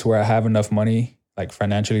that place where I have enough money, like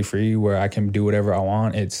financially free, where I can do whatever I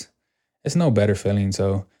want, it's no better feeling.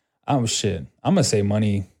 So I'm gonna say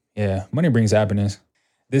money. Yeah, money brings happiness.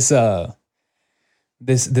 This last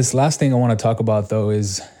thing I want to talk about though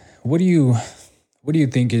is what do you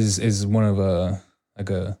think is one of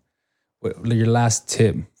your last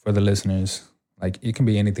tip for the listeners? Like, it can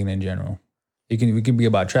be anything in general. It can be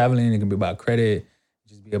about traveling. It can be about credit.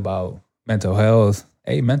 Just be about mental health.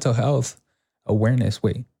 Hey, mental health awareness.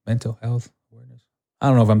 Wait, mental health awareness. I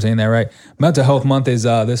don't know if I'm saying that right. Mental Health Month is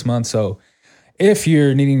this month. So if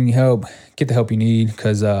you're needing any help, get the help you need.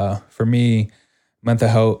 Because for me,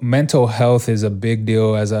 mental health is a big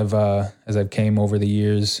deal as I've came over the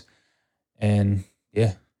years. And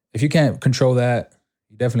yeah, if you can't control that,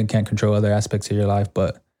 you definitely can't control other aspects of your life.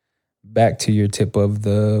 But back to your tip of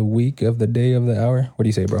the week, of the day, of the hour. What do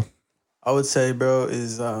you say, bro? I would say, bro,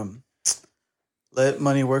 is let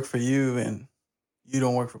money work for you and you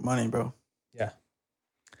don't work for money, bro. Yeah.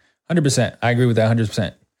 100%. I agree with that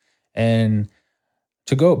 100%. And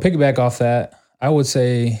to go piggyback off that, I would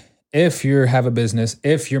say if you have a business,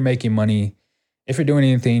 if you're making money, if you're doing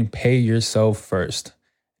anything, pay yourself first.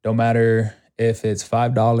 Don't matter if it's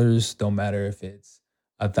 $5, don't matter if it's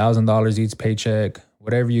 $1,000 each paycheck,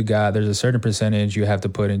 whatever you got, there's a certain percentage you have to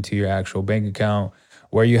put into your actual bank account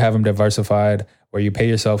where you have them diversified, where you pay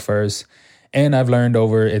yourself first. And I've learned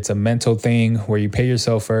it's a mental thing where you pay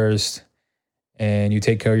yourself first and you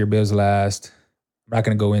take care of your bills last. I'm not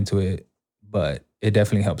going to go into it, but it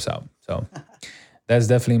definitely helps out. So that's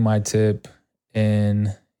definitely my tip.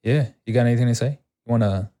 And yeah, you got anything to say? You want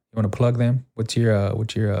to plug them? What's your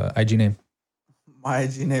IG name? My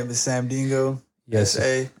IG name is Sam Dingo. Yes.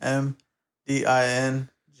 SAMDINGOO.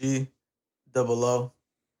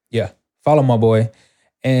 Yeah. Follow my boy.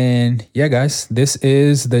 And yeah, guys, this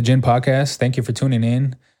is the Gin Podcast. Thank you for tuning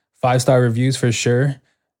in. 5-star reviews for sure.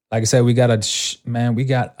 Like I said, we got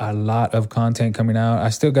a lot of content coming out. I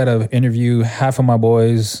still got to interview half of my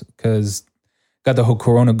boys because got the whole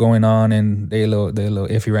Corona going on and they're a little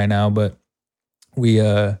iffy right now. But we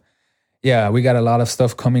got a lot of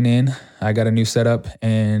stuff coming in. I got a new setup,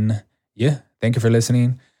 and yeah, thank you for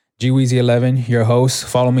listening. GWeezy11, your host.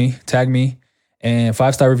 Follow me, tag me, and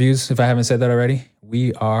 5-star reviews if I haven't said that already.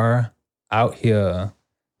 We are out here.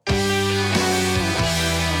 That's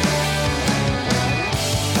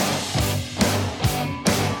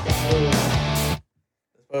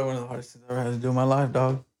probably one of the hardest things I ever had to do in my life,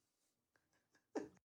 dog.